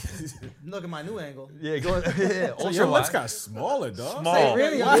 Look at my new angle. Yeah. Go. Yeah. So Ultra your lips wide. got smaller, dog. Small.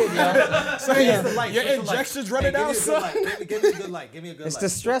 Really did, yo. So It's the light. your it's the light. injections running Hey, out, son. give me a good light. Give me a good It's light. the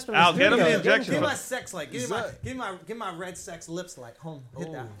stress from the Al, get him studio. the injection. Give me my sex light. Give Is me my red sex lips light. Home.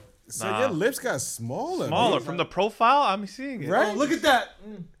 Hit that. So your lips got smaller. Smaller man. from the profile. I'm seeing it. Oh, look at that.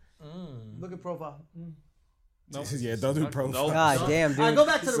 Look at profile. Yeah, don't do profile. God damn, All right, dude. go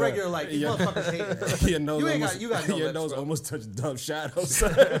back to the regular light. You motherfuckers hate it. Your nose You ain't almost, got- you got no your lips, nose bro. almost touched Dove Shadow.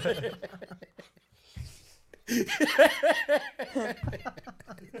 son.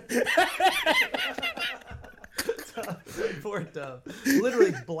 Poor Dove.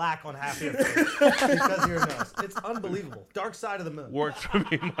 Literally black on half your face because of your nose. It's unbelievable. Dark side of the moon. Worked for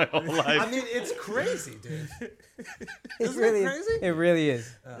me my whole life. I mean, it's crazy, dude. It Isn't really that is. crazy? It really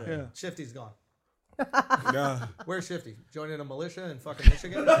is. Shifty's gone. Nah. Where's Shifty? Joining a militia in fucking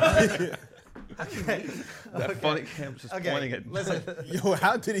Michigan? Okay. That funny cam's just pointing at. Listen. Yo,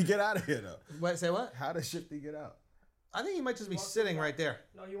 how did he get out of here, though? Wait, say what? How did Shifty get out? I think he might just be sitting right there.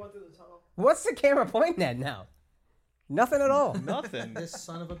 What's the camera pointing at now? Nothing at all. Nothing. This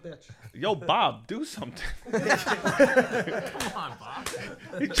son of a bitch. Yo, Bob, do something. Come on, Bob.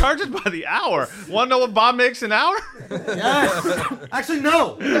 He charges by the hour. Want to know what Bob makes an hour? Yes. Actually,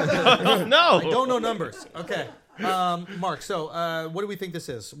 no. No. I don't know numbers. Okay. Mark, so what do we think this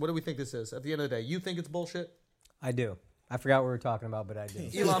is? What do we think this is? At the end of the day, you think it's bullshit? I do. I forgot what we were talking about, but I do.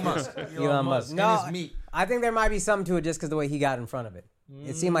 Elon Musk. Elon Musk. And No, his meat. I think there might be something to it just because the way he got in front of it.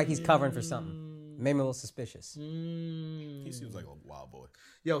 It seemed like he's covering for something. Made me a little suspicious. He seems like a wild boy.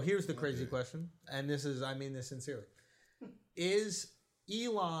 Yo, here's the crazy question, and this is, I mean this sincerely. Is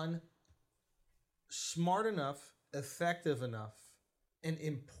Elon smart enough, effective enough, and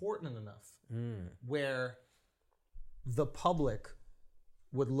important enough where the public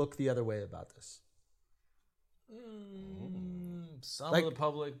would look the other way about this? Some Like- of the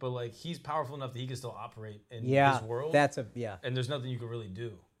public, but like he's powerful enough that he can still operate in Yeah, this world. yeah. And there's nothing you can really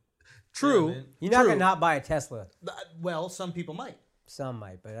do. True. You know what I mean? You're not True. gonna not buy a Tesla. Well, some people might. Some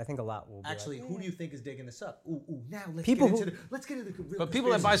might, but I think a lot will. Be Actually, like, who do you think is digging this up? Ooh, now let's People get who- into the, let's get into the real But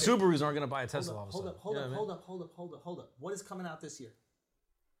people that buy conspiracy theory. Subarus aren't going to buy a Tesla all of a Hold sudden. up, hold You up, know hold what up, hold up. What is coming out this year?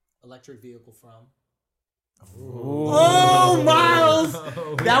 Electric vehicle from. Oh, Miles!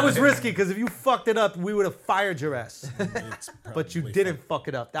 That was risky because if you fucked it up, we would have fired your ass. But you didn't fuck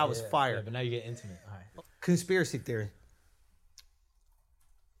it up. That was I mean? fire. Yeah, but now you get intimate. All right. Conspiracy theory.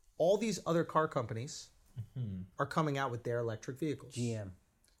 All these other car companies are coming out with their electric vehicles.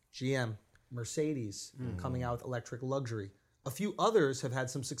 GM, Mercedes coming out with electric luxury. A few others have had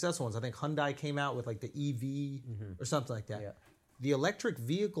some successful ones. I think Hyundai came out with like the EV or something like that. Yeah. The electric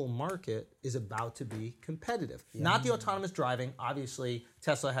vehicle market is about to be competitive. Not the autonomous driving. Obviously,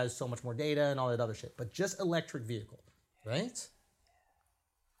 Tesla has so much more data and all that other shit. But just electric vehicle, right?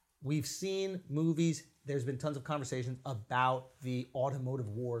 We've seen movies. There's been tons of conversations about the automotive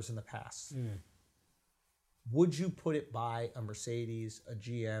wars in the past. Would you put it by a Mercedes, a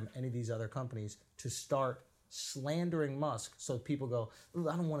GM, any of these other companies to start slandering Musk so people go, ooh,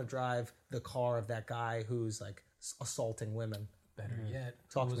 I don't want to drive the car of that guy who's like assaulting women? Better yet,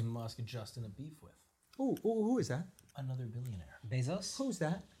 Talk who to was me. Musk just in a beef with? Who is that? Another billionaire. Bezos? Who's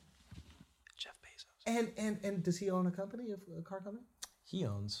that? Jeff Bezos. And does he own a company, a car company? He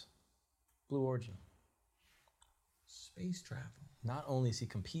owns Blue Origin. Space travel. Not only is he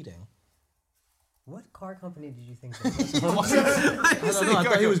competing. What car company did you think that was? I don't know. I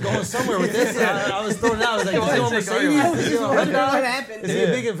thought he was going somewhere with this. I was throwing it out. I was like, is he on Mercedes? Is he on Hyundai? What happened? Is he a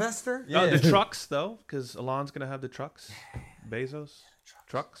big investor? Oh, the trucks though, because Elon's gonna have the trucks. Bezos,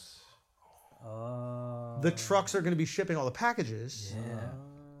 trucks. The trucks are going to be shipping all the packages.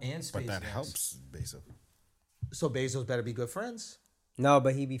 And But that SpaceX. helps, Bezos. So Bezos better be good friends. No,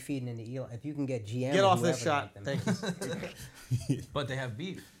 but he'd be feeding into Elon. If you can get GM, Get or off this whoever shot. to make them. Thank you. But they have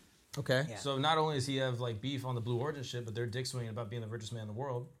beef. Okay. Yeah. So not only does he have like beef on the Blue Origin shit, but they're dick swinging about being the richest man in the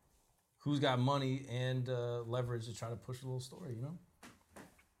world. Who's got money and leverage to try to push a little story, you know?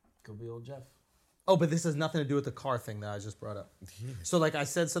 Could be old Jeff. Oh, but this has nothing to do with the car thing that I just brought up. So, like, I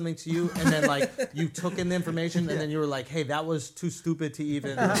said something to you, and then, like, you took in the information, and then you were like, hey, that was too stupid to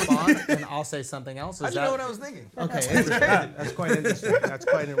even respond, and I'll say something else. How'd you know what I was thinking? Okay, interesting. That's quite interesting.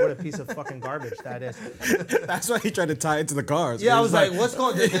 What a piece of fucking garbage that is. That's why he tried to tie it to the cars. Yeah, I was like, what's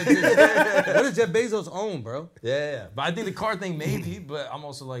going on? What does Jeff Bezos own, bro? Yeah. But I think the car thing maybe, but I'm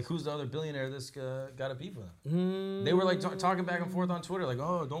also like, who's the other billionaire that's got a beef with him? They were like talking back and forth on Twitter, like,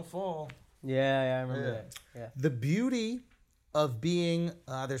 oh, don't fall. Yeah, I remember that. Yeah. The beauty of being,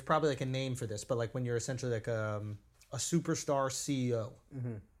 there's probably like a name for this, but like when you're essentially like a superstar CEO,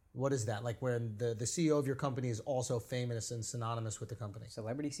 what is that? Like when the CEO of your company is also famous and synonymous with the company.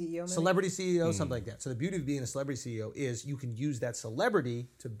 Celebrity CEO, maybe? Celebrity CEO, something like that. So the beauty of being a celebrity CEO is you can use that celebrity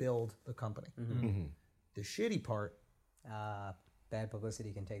to build the company. The shitty part, Bad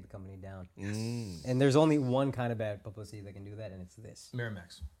publicity can take the company down. And there's only one kind of bad publicity that can do that, and it's this.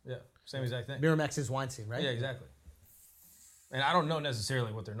 Miramax. Yeah, same exact thing. Miramax is Weinstein, right? Yeah, exactly. And I don't know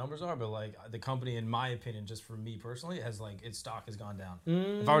necessarily what their numbers are, but like the company, in my opinion, just for me personally, has like its stock has gone down.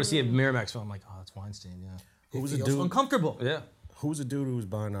 If I were to see a Miramax film, I'm like, oh, it's Weinstein. Yeah. Who was It the feels dude? uncomfortable. Yeah. Who was the dude who was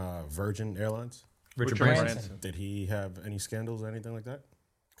buying Virgin Airlines? Richard Branson. Branson. Did he have any scandals or anything like that?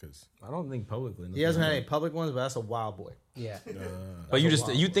 Because I don't think publicly. He hasn't had any public ones, but that's a wild boy. Yeah. But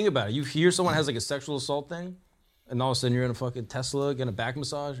you think about it. You hear someone has like a sexual assault thing, and all of a sudden you're in a fucking Tesla getting a back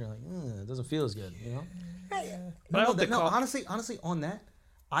massage. You're like, it doesn't feel as good, you know? Honestly, on that,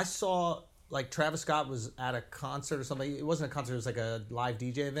 I saw like Travis Scott was at a concert or something. It wasn't a concert; it was like a live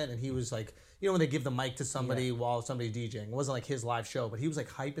DJ event, and he was like, you know, when they give the mic to somebody while somebody's DJing. It wasn't like his live show, but he was like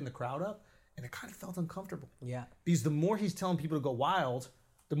hyping the crowd up, and it kind of felt uncomfortable. Yeah. Because the more he's telling people to go wild,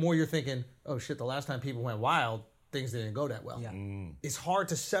 the more you're thinking, oh shit, the last time people went wild, things didn't go that well. Yeah. It's hard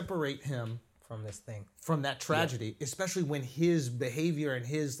to separate him From this thing. from that tragedy, especially when his behavior and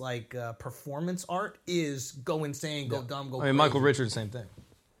his like performance art is go insane, go dumb, go I crazy. mean, Michael Richards, same thing.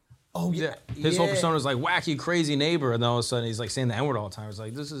 Oh Yeah. His whole persona is like wacky, crazy neighbor, and then all of a sudden he's like saying the N word all the time. It's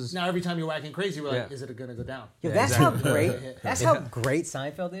like, this is. Now every time you're whacking crazy, we're like, Yeah. is it gonna go down? Yo, that's how great. That's how great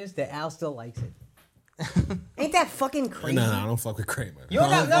Seinfeld is. That Al still likes it. Ain't that fucking crazy? no, I don't fuck with Kramer. You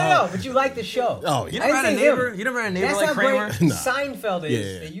don't no, but you like the show. Oh, You yeah. never had a I didn't say neighbor? him. You never had a neighbor That's like how Kramer? great Nah. Seinfeld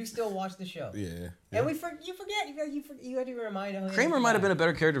is. Yeah. That you still watch the show. Yeah. And you forget. You had to remind him. Kramer might have been a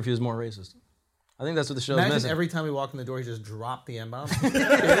better character if he was more racist. I think that's what the show is Imagine missing. every time we walk in the door, he just dropped the M-bomb.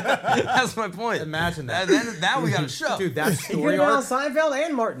 That's my point. Imagine that. Now we got a show. Dude, that You story know arc. Seinfeld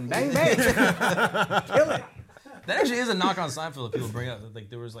and Martin. Bang bang. Kill it. That actually is a knock on Seinfeld if people bring it up. Like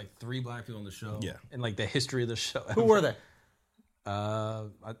there was like 3 black people on the show. Yeah. And like the history of the show. Who were they? I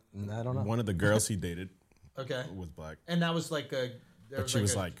don't know. One of the girls he dated Okay. was black. And that was like a. There But she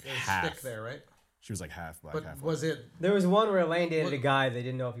was a like a half. stick there, right? She was like half black, But half white. was it? There was one where Elaine dated a guy. They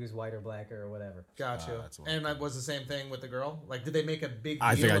didn't know if he was white or black or whatever. Gotcha. that's one. And that was the same thing with the girl. Like, did they make a big deal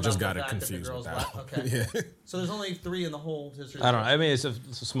I think I about just the got it fact that the confused girl's with black? that. Okay. Yeah. So there's only 3 in the whole history. I don't know. I mean, it's a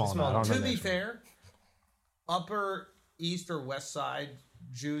small amount. I don't know To the be actual- fair, Upper East or West Side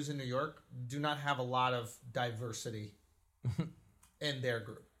Jews in New York do not have a lot of diversity in their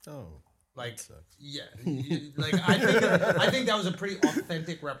group. Oh. Like, yeah, like I think that was a pretty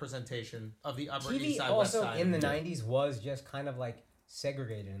authentic representation of the Upper East TV Side, West also Side. in the 90s was just kind of like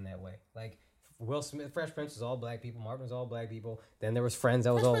segregated in that way. Like Will Smith, Fresh Prince was all black people, Martin was all black people. Then there was Friends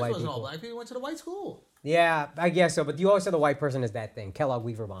that was all white wasn't people. all black people. Went to the white school. Yeah, I guess so. But you always said the white person is that thing. Kellogg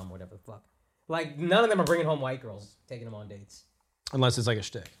Weaverbaum, whatever the fuck. Like, none of them are bringing home white girls, taking them on dates. Unless it's like a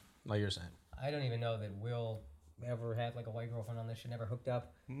shtick, like you're saying. I don't even know that Will ever had like a white girlfriend on this shit, never hooked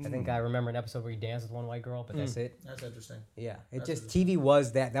up. I think I remember an episode where he danced with one white girl, but that's it. That's interesting. Yeah, TV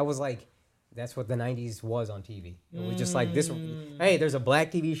was that. That was like, that's what the 90s was on TV. It was just like this, hey, there's a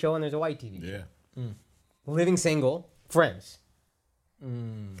black TV show and there's a white TV show. Yeah. Living Single, Friends.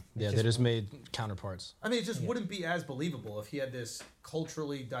 Yeah, they just made counterparts. I mean, it just wouldn't be as believable if he had this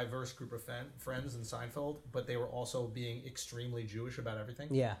culturally diverse group of friends in Seinfeld, but they were also being extremely Jewish about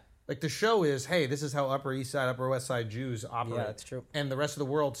everything. Yeah. Like the show is, hey, this is how Upper East Side, Upper West Side Jews operate. Yeah, that's true. And the rest of the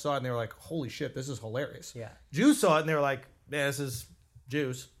world saw it and they were like, holy shit, this is hilarious. Yeah. Jews saw it and they were like, yeah, this is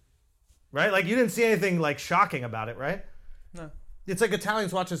Jews. Right? Like you didn't see anything like shocking about it, right? No. It's like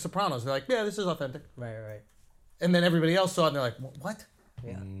Italians watching Sopranos. They're like, yeah, this is authentic. Right. And then everybody else saw it and they're like, what?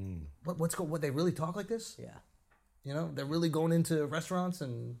 Yeah. What they really talk like this? Yeah. You know, they're really going into restaurants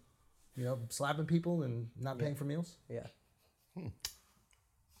and, you know, slapping people and not paying for meals? Yeah.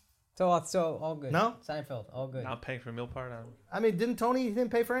 So all good. No? Seinfeld, all good. Not paying for a meal part. I mean, Tony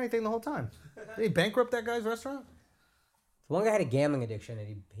didn't pay for anything the whole time? Did he bankrupt that guy's restaurant? One guy had a gambling addiction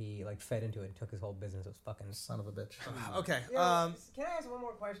and he like fed into it and took his whole business. It was fucking Son of a bitch. Okay. Can I ask one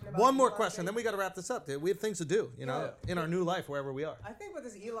more question about One more Elon question, then we got to wrap this up, dude. We have things to do, you know, in our new life, wherever we are. I think what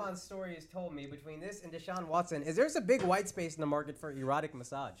this Elon story has told me between this and Deshaun Watson is there's a big white space in the market for erotic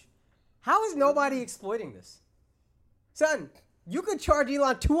massage. How is nobody exploiting this? Son, you could charge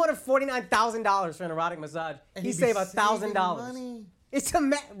Elon $249,000 for an erotic massage. He'd save $1,000. It's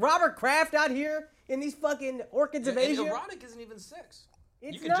Robert Kraft out here in these fucking orchids of Asia. Erotic isn't even sex.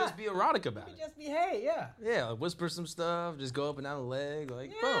 It's You could not. just be erotic about You it. could just be, hey, yeah. Yeah, like whisper some stuff, just go up and down the leg,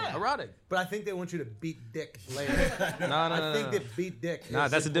 like Yeah. boom, erotic. But I think they want you to beat dick later. No, I think they beat dick. Nah,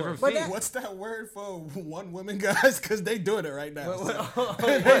 is that's a important. different feat. What's that word for one woman, guys? Because they doing it right now.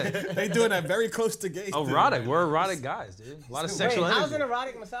 They doing that very close to gay. Erotic. We're erotic guys, dude. A lot of sexual Wait, how's energy. an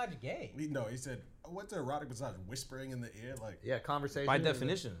erotic massage gay? No, he said, what's an erotic massage? Whispering in the ear? Like, Yeah, conversation. By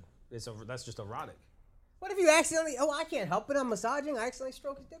definition, that's just erotic. What if you accidentally, I can't help it, I'm massaging, I accidentally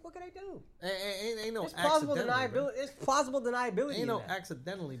stroke his dick, what can I do? Ain't no There's plausible accidentally, bro. deniability. There's plausible deniability. Ain't in no that.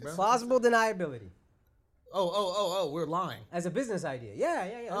 accidentally, bro. Plausible deniability Oh, we're lying. as a business idea. Yeah.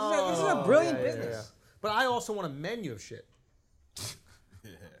 This is a brilliant business. But I also want a menu of shit.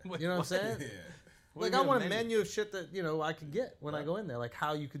 You know what I'm saying? yeah. Like I want a menu of shit that, you know, I could get when I go in there, like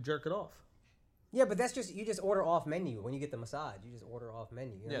how you could jerk it off. Yeah, but that's just, you just order off menu when you get the massage. You just order off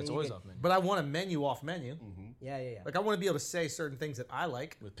menu. You know what I Yeah, it's mean? always You off menu. But I want a menu off menu. Yeah. Like I want to be able to say certain things that I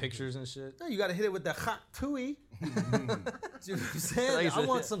like. With pictures and shit. No, you got to hit it with the hot tui. You know what I'm saying? Like you I said,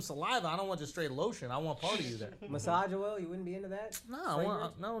 want yeah. some saliva. I don't want just straight lotion. I want part of you there. Massage oil, you wouldn't be into that? No, I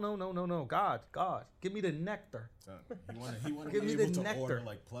want, no. God. Give me the nectar. He want to Give be me able the to nectar. order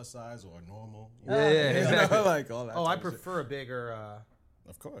like plus size or normal. Yeah, exactly. Like all that. Oh, I type of shit. prefer a bigger.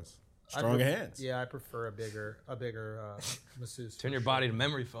 Of course. I Stronger pref- hands. Yeah, I prefer a bigger masseuse. Turn your body to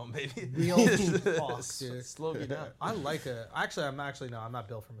memory foam, baby. Real fuck, dude. Slow you down. I like a. Actually, I'm not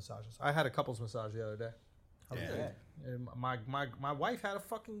built for massages. I had a couples massage the other day. Yeah. And my wife had a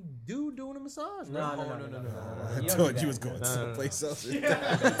fucking dude doing a massage. No. I thought you was going someplace else.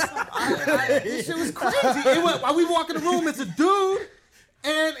 This shit was crazy. While we walk in the room, it's a dude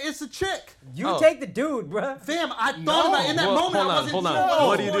and it's a chick. You take the dude, bruh. Fam, I thought about it in that Well, moment. I wasn't hold on. sure.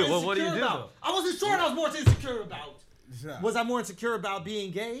 What do you do? More What do you insecure do, about. I wasn't sure what I was more insecure about. Was I more insecure about being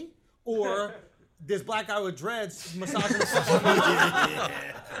gay or this black guy with dreads massaging the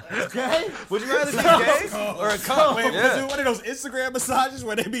Okay? Would you rather be gay or a cup? Wait, was it one of those Instagram massages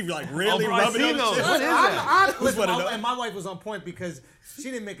where they be like really bro, I rubbing seen on those. shit? What is that? Listen, one of those? and my wife was on point because she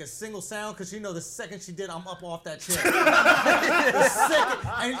didn't make a single sound because she know the second she did, I'm up off that chair. The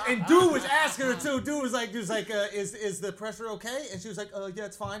second, and dude was asking her too. Dude was like, is the pressure okay? And she was like, yeah,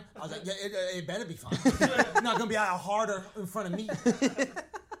 it's fine. I was like, yeah, it better be fine. You're not gonna be out harder in front of me.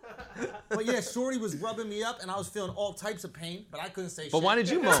 But yeah, Shorty was rubbing me up, and I was feeling all types of pain, but I couldn't say shit. But why did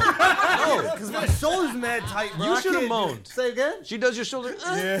you moan? Oh, because my shoulder's mad tight, bro. You I should have can't- moaned. Say again? She does your shoulder. No.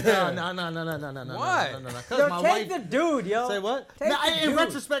 Why? No. Yo, My take wife. the dude, yo. Say what? Take No, the in dude.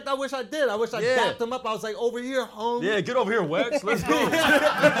 retrospect, I wish I did. I wish I Yeah. dapped him up. I was like, over here, home. Yeah, get over here, Wex. Let's go.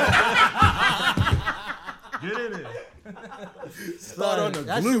 Get in it. Start on the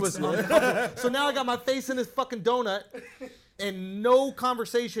That shit was glutes, man. uncomfortable. So now I got my face in this fucking donut and no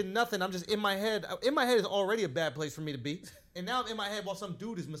conversation, nothing. I'm just in my head. In my head is already a bad place for me to be. And now I'm in my head while some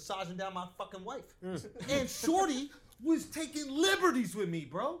dude is massaging down my fucking wife. And Shorty was taking liberties with me,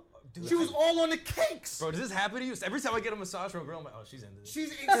 bro. Dude, she was all on the cakes. Bro, does this happen to you? Every time I get a massage from a girl, I'm like, oh, she's into this.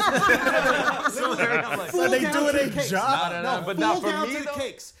 She's I'm like, So they doing their job. No, but not for down me, to the though.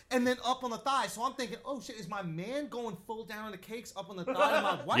 cakes and then up on the thigh. So I'm thinking, oh shit, is my man going full down on the cakes up on the thigh of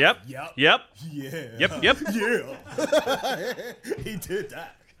my wife? Yep. Yeah. Yeah. Yeah. He did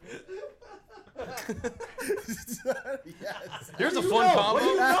that. Here's a fun combo.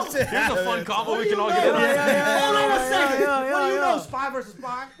 Here's a fun combo we can all get in on. Hold on a second. What do you know? Spy versus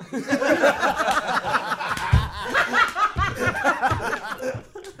spy?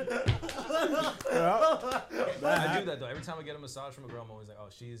 I do that though. Every time I get a massage from a girl, I'm always like, oh,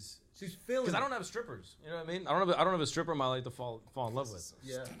 she's feeling. because I don't have strippers. You know what I mean? I don't have a stripper I like to fall in love with.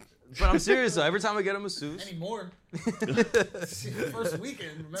 Yeah. But I'm serious though. Every time I get a masseuse, Anymore. First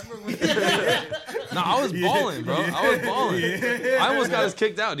weekend, remember? no, I was balling, bro. I was balling. I almost got us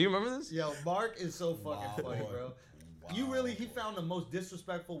kicked out. Do you remember this? Yo, Mark is so fucking funny, bro. He found the most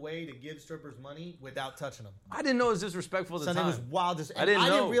disrespectful way to give strippers money without touching them. I didn't know it was disrespectful at the Something time. was wildest. I didn't know. I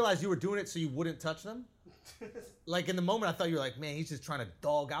didn't realize you were doing it so you wouldn't touch them. Like in the moment, I thought you were like, man, he's just trying to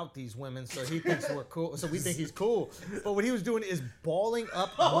dog out these women, so he thinks we're cool, so we think he's cool. But what he was doing is balling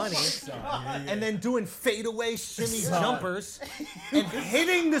up money and then doing fadeaway shimmy jumpers and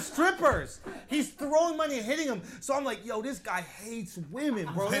hitting the strippers. He's throwing money and hitting them. So I'm like, yo, this guy hates women,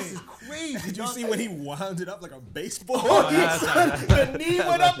 bro. This is crazy. Did you see when he wound it up like a baseball? The knee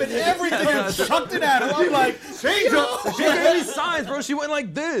went up and everything and chucked it at him. I'm like, change up. She gave me signs, bro. She went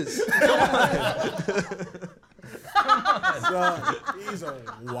like this. He's a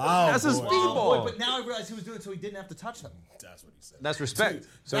wild That's a boy. speedball. But now I realize he was doing it so he didn't have to touch them. That's what he said. That's respect.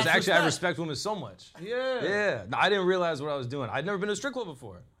 So it's That's actually I respect. respect women so much. Yeah. Yeah. No, I didn't realize what I was doing. I'd never been to a strip club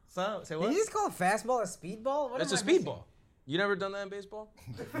before. So, say Did what? you just call a fastball a speedball? What It's a am I missing? speedball. You never done that in baseball?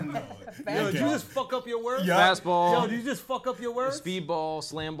 Yo, did you just fuck up your word? Fastball, Yo, did you just fuck up your words? speedball,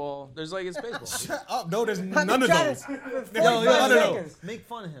 slam ball. There's like it's baseball. Shut up. No, there's I've none been of trying those. to- Yo, 45 no. seconds. Make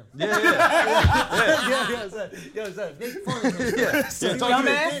fun of him. Yeah. Yo, make fun of him. Yeah. Talk to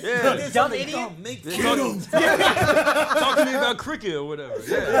me. Dumbass? Yeah. Dumb idiot? Make Talk, fun of him. talk to me about cricket or whatever.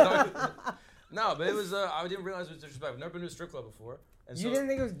 Yeah. No, but it was. I didn't realize it was disrespectful. I've never been to a strip club before. And You so, didn't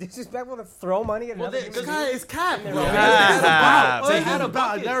think it was disrespectful to throw money at another they- human this being? Guy, it's cat, bro. Ah, They They had a I've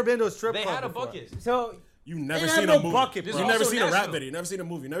bucket. never been to a strip They club had a before. bucket. So You never They seen had a no movie. bucket, You bro. never Also seen a rap Nashville. video. You never seen a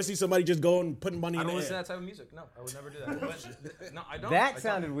movie. You never seen somebody just go and putting money I in don't the listen to air. that type of music. No, I would never do that. But, no, I don't. I that don't.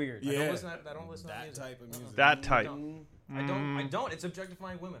 sounded weird. Yeah. I don't listen to that That music. type of music. That type. I don't. It's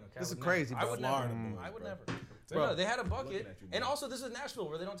objectifying women. Okay. This I is would crazy, never. I bro. would never. Florida boys, I would bro. never. But no, they had a bucket, and also this is Nashville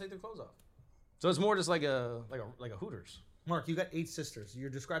where they don't take their clothes off. So it's more just like a Hooters. Mark, you got 8 sisters. You're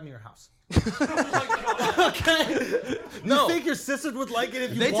describing your house. No, You think your sisters would like it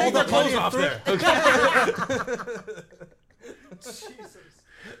if you they balled take their up money clothes and off threw- there.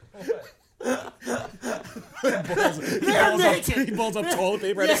 He balls up toilet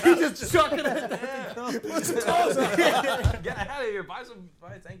paper. Yeah, he just chucking it. Get out of here. Buy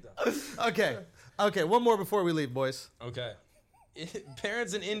a tank top. Okay, one more before we leave, boys. Okay.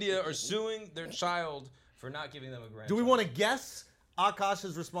 Parents in India are suing their child for not giving them a grandchild. Do we want to guess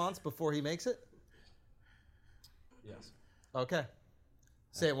Akash's response before he makes it? Yes. Okay.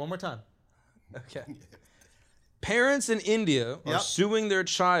 Say it one more time. Okay. Parents in India are Yep. suing their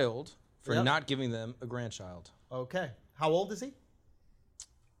child for Yep. not giving them a grandchild. Okay. How old is he?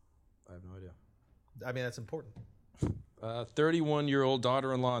 I have no idea. I mean, that's important. 31-year-old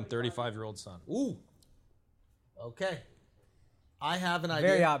daughter-in-law and 35-year-old son. Ooh. Okay. I have an idea.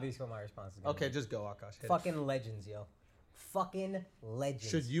 Very obvious what my response is. gonna Okay, be. just go, Akash. Hit it. Fucking legends, yo. Fucking legends.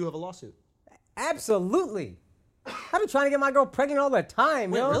 Should you have a lawsuit? Absolutely. I've been trying to get my girl pregnant all the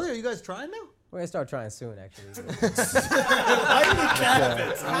time, Wait, yo. really? Are you guys trying now? We're gonna start trying soon, actually. That's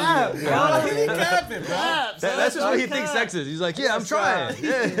just what he thinks sex is. He's like, yeah, I'm trying.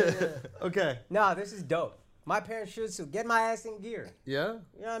 Yeah. Okay. Nah, this is dope. My parents should sue. Get my ass in gear. Yeah?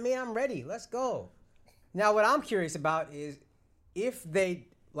 You know what I mean? I'm ready. Let's go. Now, what I'm curious about is if they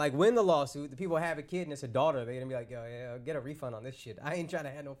like win the lawsuit, the people have a kid and it's a daughter, they're gonna be like, yo, yeah, get a refund on this shit. I ain't trying to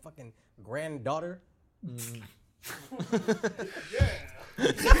have no fucking granddaughter.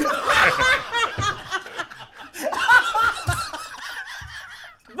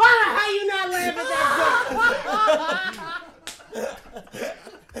 Why? How you not laughing at that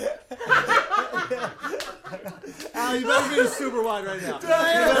Al, you better be a super wide wide right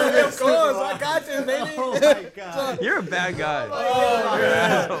now. Of course, I got you, baby. Oh my god. You're a bad guy.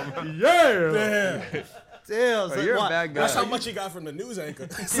 Damn, Bro, you're a bad guy. That's how much he got from the news anchor.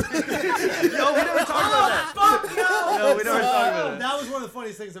 Yo, we never talked about that. No, we never talked about it. That was one of the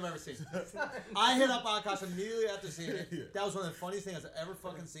funniest things I've ever seen. I hit up Akash immediately after seeing it. That was one of the funniest things I've ever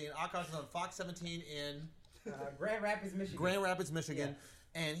fucking seen. Akash was on Fox 17 in Grand Rapids, Michigan. Grand Rapids, Michigan.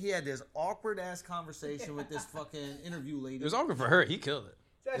 And he had this awkward ass conversation with this fucking interview lady. It was awkward for her. He killed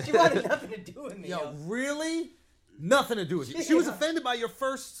it. She wanted nothing to do with me. Yo, really? Nothing to do with you. She was offended by your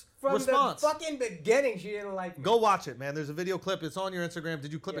first From response. the fucking beginning, she didn't like me. Go watch it, man. There's a video clip. It's on your Instagram.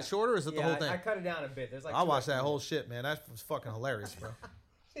 Did you clip it short or is it the whole thing? I cut it down a bit. There's like I watched that whole shit, man. That was fucking hilarious, bro.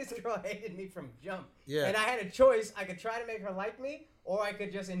 This girl hated me from jump. Yeah. And I had a choice. I could try to make her like me, or I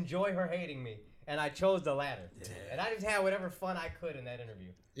could just enjoy her hating me. And I chose the latter. And I just had whatever fun I could in that interview.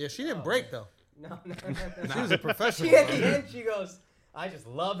 Yeah, she didn't break, though. No. She was a professional. She at the end, she goes, I just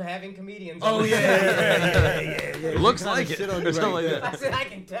love having comedians. Oh, yeah. Looks like it. Or something like that. I said, I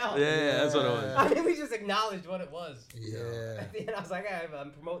can tell. Yeah, that's what it was. I mean, we just acknowledged what it was. Yeah. At the end, I was like,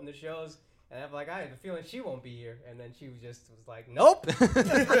 I'm promoting the shows. And I'm like, I have a feeling she won't be here. And then she was like, nope.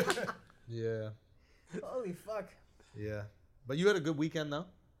 Yeah. Holy fuck. Yeah. But you had a good weekend, though?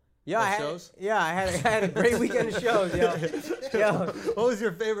 Yeah, I had a great weekend of shows, yo. What was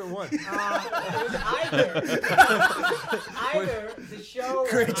your favorite one? It was either the show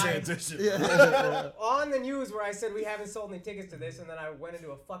Great transition. on the news where I said we haven't sold any tickets to this, and then I went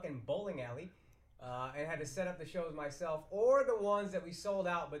into a fucking bowling alley and had to set up the shows myself, or the ones that we sold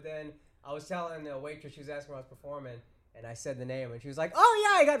out, but then I was telling the waitress, she was asking where I was performing, and I said the name, and she was like, "Oh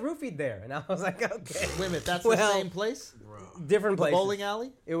yeah, I got roofied there," and I was like, "Okay." Wait a minute, that's the same place? Different The places. bowling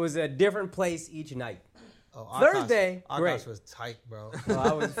alley? It was a different place each night. Oh, Thursday, Akash great. was tight, bro. Oh,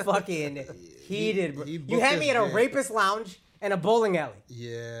 I was fucking heated, bro. he You booked had me his at a gig. rapist lounge and a bowling alley.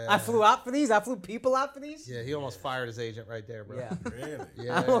 Yeah. I flew out for these. I flew people out for these. Yeah, he almost fired his agent right there, bro. Yeah. Really?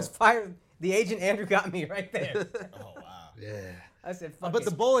 Yeah. I almost fired the agent. Andrew got me right there. Oh, wow. Yeah. I said, "Fuck But it."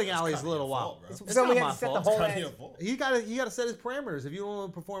 the bowling alley is a kinda little your fault, wild. bro. It's So we not had my to set the fault. whole Kinda ass- your fault. He gotta set his parameters. If you don't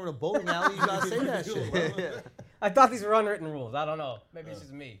want to perform in a bowling alley, you gotta say that shit. I thought these were unwritten rules. I don't know. Maybe it's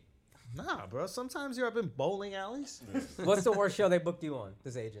just me. Nah, bro. Sometimes you're up in bowling alleys. What's the worst show they booked you on?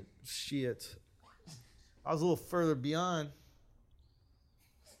 This agent. Shit. I was a little further beyond.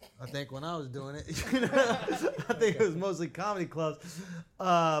 I think when I was doing it, I think it was mostly comedy clubs.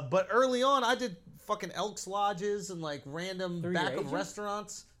 But early on, I did fucking Elks Lodges and like random Through back your of agent?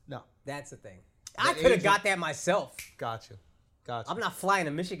 restaurants. No, That's the thing. I could have agent- got that myself. gotcha. I'm not flying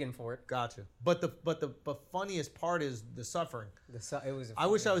to Michigan for it. Gotcha. But the funniest part is the suffering. It was. I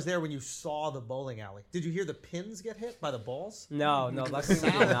wish I was there when you saw the bowling alley. Did you hear the pins get hit by the balls? No, luckily we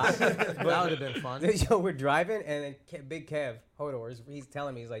did not. That would have been fun. Yo, we're driving, and then Big Kev Hodor, he's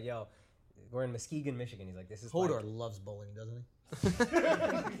telling me, he's like, "Yo, we're in Muskegon, Michigan." He's like, "This is Hodor like, loves bowling, doesn't he?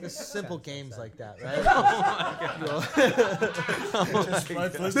 It's simple games like that, right?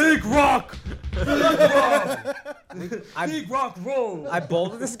 Big rock! Big rock roll! I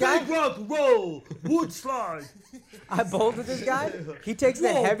bowled with this guy. Big rock roll! Wood slide! I bowled with this guy. He takes the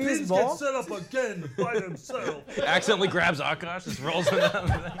Whoa, heaviest Pins ball. get set up again by himself. Accidentally grabs Akash, just rolls it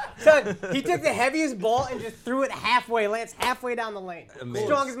down. Son, he took the heaviest ball and just threw it halfway, lands halfway down the lane. Amazing.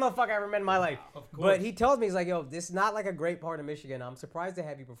 Strongest motherfucker I ever met in my life. Of course. But he tells me, he's like, "Yo, this is not like a great part of Michigan. I'm surprised to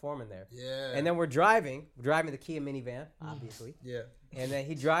have you performing there." Yeah. And then we're driving the Kia minivan, obviously. Yeah. And then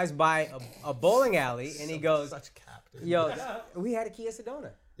he drives by a bowling alley, and he goes, Such cap, dude. "Yo, we had a Kia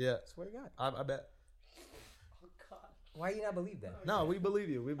Sedona." Yeah. Swear to God. I bet. Why do you not believe that? No, we believe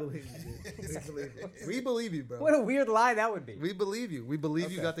you. We believe you. Dude. We believe you. We believe you, bro. What a weird lie that would be. We believe you. We believe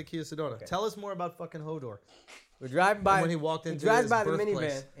you got the Kia Sedona. Tell us more about fucking Hodor. We're driving by. When he walked into drives his by the birthplace.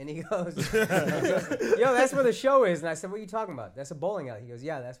 minivan, and he goes, "Yo, that's where the show is." And I said, "What are you talking about? That's a bowling alley." He goes,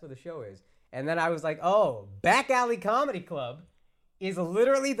 "Yeah, that's where the show is." And then I was like, "Oh, Back Alley Comedy Club is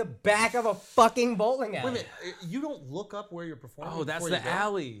literally the back of a fucking bowling alley." Wait a minute. You don't look up where you're performing. Oh, that's before the you go?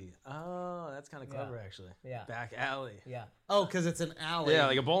 alley. Oh, that's kind of clever, actually. Yeah. Back alley. Yeah. Oh, because it's an alley. Yeah,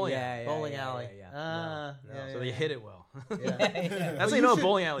 like a bowling alley. Yeah, bowling yeah, alley. yeah, yeah. Ah, No, yeah, So yeah, they hit it well. yeah. That's how Well, you know a should-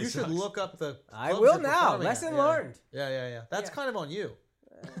 bowling alley You should sucks. look up the. I clubs will you're now. performing Lesson at. Yeah. learned. Yeah. That's Yeah. kind of on you.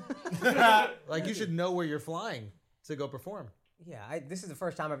 Like you should know where you're flying to go perform. Yeah, this is the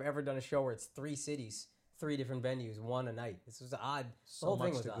first time I've ever done a show where it's 3 cities, 3 different venues, one a night. This was odd. The So whole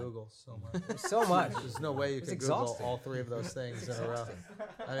thing much was to odd. Google. So much. So much. There's no way you was could Google exhausting. all 3 of those things in a row.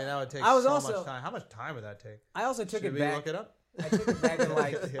 I mean, that would take I was so also- much time. How much time would that take? I also took Should it we back. look it up? I took it back in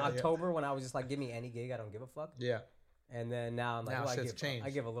like Yeah. October when I was just like, give me any gig, I don't give a fuck. Yeah. And then now I'm like, Now well, shit's changed. I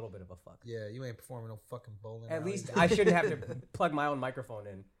give a little bit of a fuck. Yeah, you ain't performing no fucking bowling. At alley. least I shouldn't have to plug my own microphone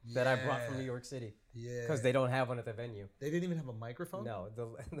in that I brought from Yeah. New York City. Yeah. Because they don't have one at the venue. They didn't even have a microphone? No, the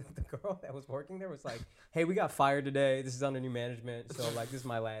girl that was working there was like, hey, we got fired today. This is under new management. So, like, this is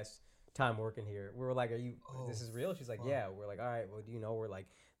my last time working here. We were like, this is real? She's like, yeah. We're like, all right, well, do you know where, like,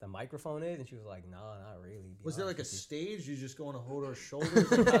 the microphone is? And she was like, no, not really. Was there like a stage? You just go on Hodor's shoulders?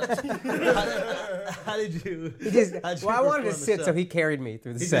 How did you? I wanted to sit, so he carried me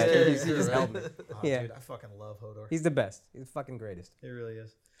through the set. He just held me. Oh, Yeah. dude, I fucking love Hodor. He's the best. He's the fucking greatest. He really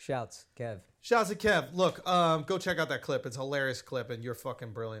is. Shouts, Kev. Shouts to Kev. Look, go check out that clip. It's a hilarious clip, and you're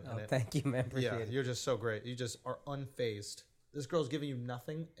fucking brilliant in it. Thank you, man. Appreciate it. You're just so great. You just are unfazed. This girl's giving you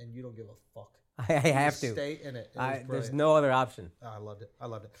nothing, and you don't give a fuck. I have to. Stay in it. There's no other option. Oh, I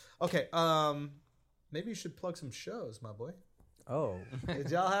loved it. Okay, maybe you should plug some shows, my boy. Oh. Did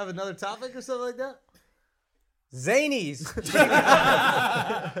y'all have another topic or something like that? Zanies.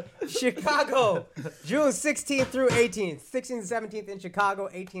 Chicago, June 16th through 18th. 16th and 17th in Chicago,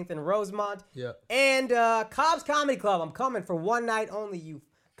 18th in Rosemont. Yeah. And Cobb's Comedy Club. I'm coming for one night only, you.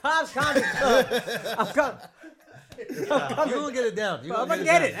 Cobb's Comedy Club. I'm coming. You will get it down. I'm gonna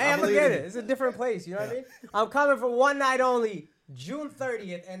get it. Hey, I'm gonna get it. It's a different place. You know what I mean? I'm coming for one night only, June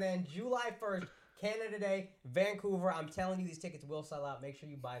 30th, and then July 1st, Canada Day, Vancouver. I'm telling you, these tickets will sell out. Make sure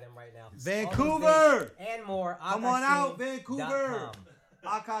you buy them right now. Vancouver! All these things and more. Come on out, AkashSingh.com. Vancouver.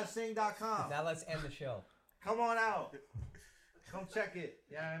 AkashSingh.com. Now let's end the show. Come on out. Come check it.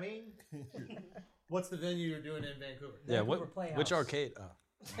 You know what I mean? What's the venue you're doing in Vancouver? Yeah, Vancouver Playhouse. which arcade?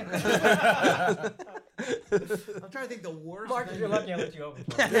 I'm trying to think the worst. Mark, if you're lucky, I'll let you open.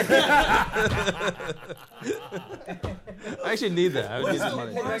 I actually need that. I would What's need the some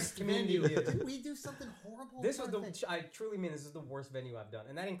money. worst Community venue? theater. Did we do something horrible? This was I truly mean this is the worst venue I've done,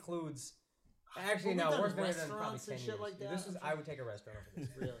 and that includes. Actually, Well, we've no, done worst venue than probably restaurants and 10 shit years. like that. This was I would take a restaurant over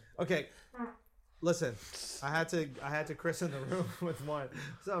this. Really. Okay. Listen, I had to christen the room with one.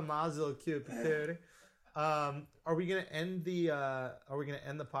 So Mazel Cupid. Are we gonna end the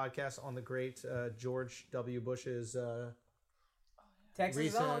podcast on the great George W. Bush's Texas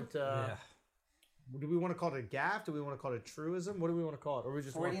is on. recent? Do we want to call it a gaffe? Do we want to call it a truism? What do we want to call it? Or we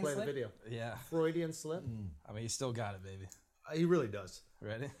just want to Freudian play slip? the video? Yeah. Freudian slip. I mean, you still got it, baby. He really does.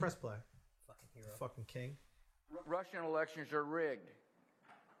 Ready? Press play. Fucking hero. Fucking king. Russian elections are rigged.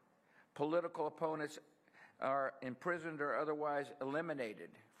 Political opponents are imprisoned or otherwise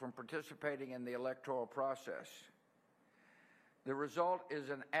eliminated from participating in the electoral process. The result is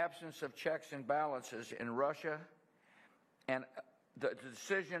an absence of checks and balances in Russia and the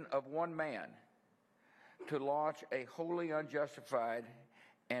decision of one man to launch a wholly unjustified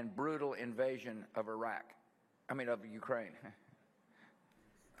and brutal invasion of Ukraine.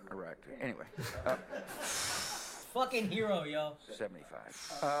 Iraq. Anyway. Fucking hero, yo. 75.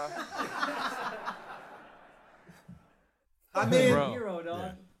 I mean, Bro. Hero,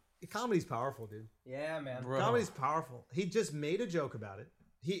 dog. comedy's powerful, dude. Yeah, man. Bro. Comedy's powerful. He just made a joke about it.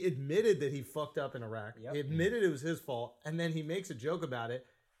 He admitted that he fucked up in Iraq. Yep. He admitted it was his fault, and then he makes a joke about it,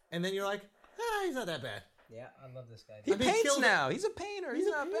 and then you're like, he's not that bad. Yeah, I love this guy. He I mean, paints killed it. now. He's a painter. He's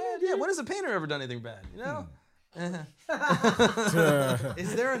not bad. Yeah. When has a painter ever done anything bad? You know?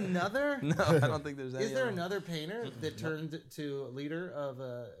 Is there another? No, I don't think there's any. Is there other one. another painter that turned to a leader of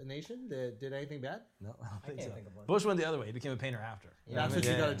a nation that did anything bad? No, I don't think can't so. think of one. Bush went the other way. He became a painter after. That's what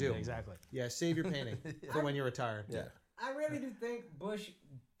you gotta do. Yeah, exactly. Yeah, save your painting for when you're retired. Yeah. I really do think Bush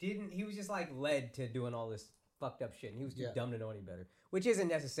didn't. He was just like led to doing all this fucked up shit, and he was too dumb to know any better. Which isn't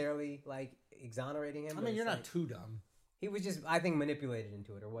necessarily like exonerating him. I but mean, it's you're like, not too dumb. He was just, I think, manipulated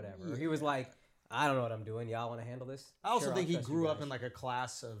into it or whatever. Or he was like, I don't know what I'm doing. Y'all want to handle this? I also Sure, think I'll he trust you grew up guys." in like a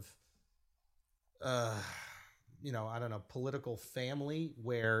class of, I don't know, political family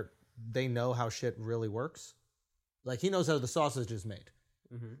where they know how shit really works. Like he knows how the sausage is made.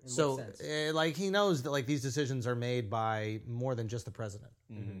 In So, what sense? like he knows that like these decisions are made by more than just the president.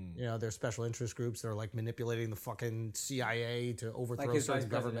 You know, there's special interest groups that are like manipulating the fucking CIA to overthrow his certain vice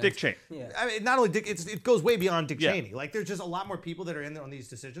president. governments. Dick Cheney. Yeah. I mean, not only Dick, it goes way beyond Dick Yeah. Cheney. Like, there's just a lot more people that are in there on these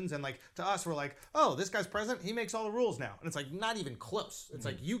decisions, and like to us, we're like, oh, this guy's president, he makes all the rules now, and it's like not even close. It's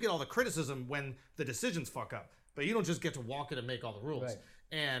like you get all the criticism when the decisions fuck up, but you don't just get to walk in and make all the rules. Right.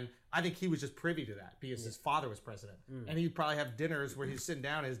 And I think he was just privy to that because his father was president, and he'd probably have dinners where he's sitting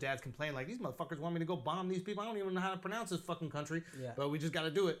down, and his dad's complaining like, these motherfuckers want me to go bomb these people. I don't even know how to pronounce this fucking country, but we just got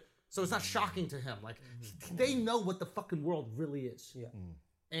to do it. So it's not shocking to him. Like they know what the fucking world really is. Yeah.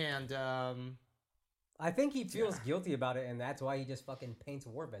 And I think he feels guilty about it, and that's why he just fucking paints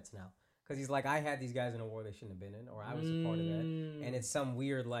war vets now. Because he's like, I had these guys in a war they shouldn't have been in, or I was a part of that. And it's some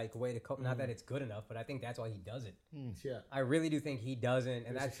weird like way to cope. Not that it's good enough, but I think that's why he does it. Yeah. I really do think he doesn't,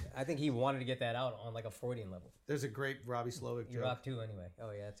 and I think he wanted to get that out on like a Freudian level. There's a great Robbie Slovic joke. Iraq too, anyway.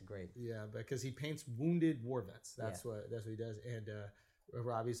 Oh yeah, that's great. Yeah, because he paints wounded war vets. That's what he does. And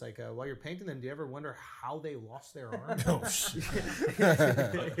Robbie's like, while you're painting them, do you ever wonder how they lost their arm? Oh shit!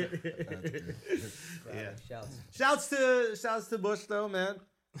 Yeah. Shouts to Bush though, man.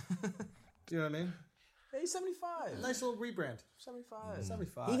 Do you know what I mean? Hey, 75. Nice little rebrand. 75.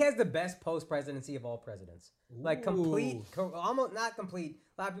 75. He has the best post-presidency of all presidents. Like almost not complete.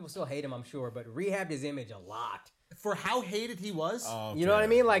 A lot of people still hate him, I'm sure, but rehabbed his image a lot. For how hated he was. You know what I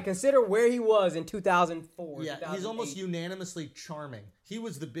mean? Like, consider where he was in 2004. Yeah, he's almost unanimously charming. He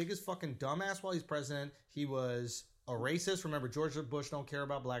was the biggest fucking dumbass while he's president. He was a racist. Remember, George Bush don't care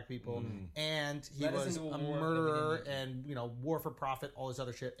about black people. And he was a murderer and, war for profit, all this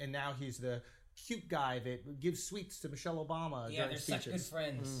other shit. And now he's the cute guy that gives sweets to Michelle Obama Yeah, during they're speeches. such good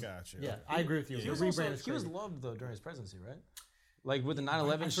friends. Gotcha. Yeah, I agree with you. He was loved, though, during his presidency, right? Like, with the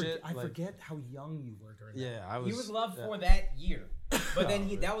 9/11 shit. I forget how young you were during that. Yeah, He was loved for that year. But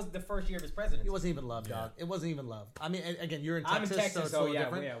then that was the first year of his presidency. He wasn't even loved, dog. It wasn't even love. I mean, again, you're in I'm in Texas, Texas, so it's a so little yeah,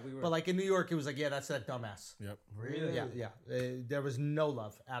 different. yeah, we were- But like in New York, it was like, yeah, that's that dumbass. Yep. Really? Yeah. There was no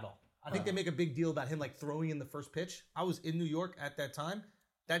love at all. I think they make a big deal about him like throwing in the first pitch. I was in New York at that time.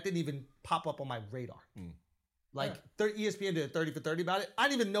 That didn't even pop up on my radar. Like ESPN did a 30 for 30 about it. I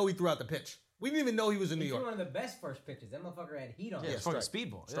didn't even know he threw out the pitch. We didn't even know he was in New He threw York. one of the best first pitches. That motherfucker had heat on Yeah, him. it's fucking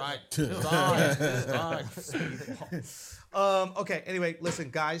speedball. Strike. Yeah. Strike. Okay, anyway, listen,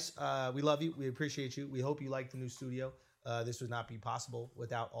 guys, we love you. We appreciate you. We hope you like the new studio. This would not be possible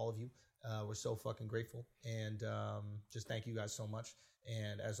without all of you. We're so fucking grateful. And just thank you guys so much.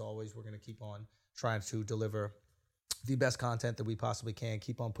 And as always, we're going to keep on trying to deliver the best content that we possibly can.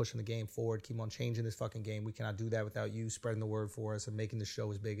 Keep on pushing the game forward. Keep on changing this fucking game. We cannot do that without you spreading the word for us and making the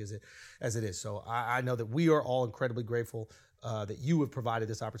show as big as it is. So I know that we are all incredibly grateful that you have provided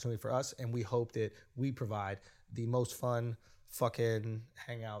this opportunity for us, and we hope that we provide the most fun fucking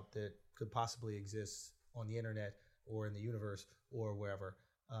hangout that could possibly exist on the internet or in the universe or wherever.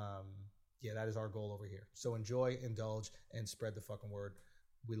 That is our goal over here. So enjoy, indulge, and spread the fucking word.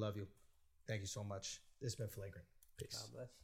 We love you. Thank you so much. This has been Flagrant. Peace. God bless.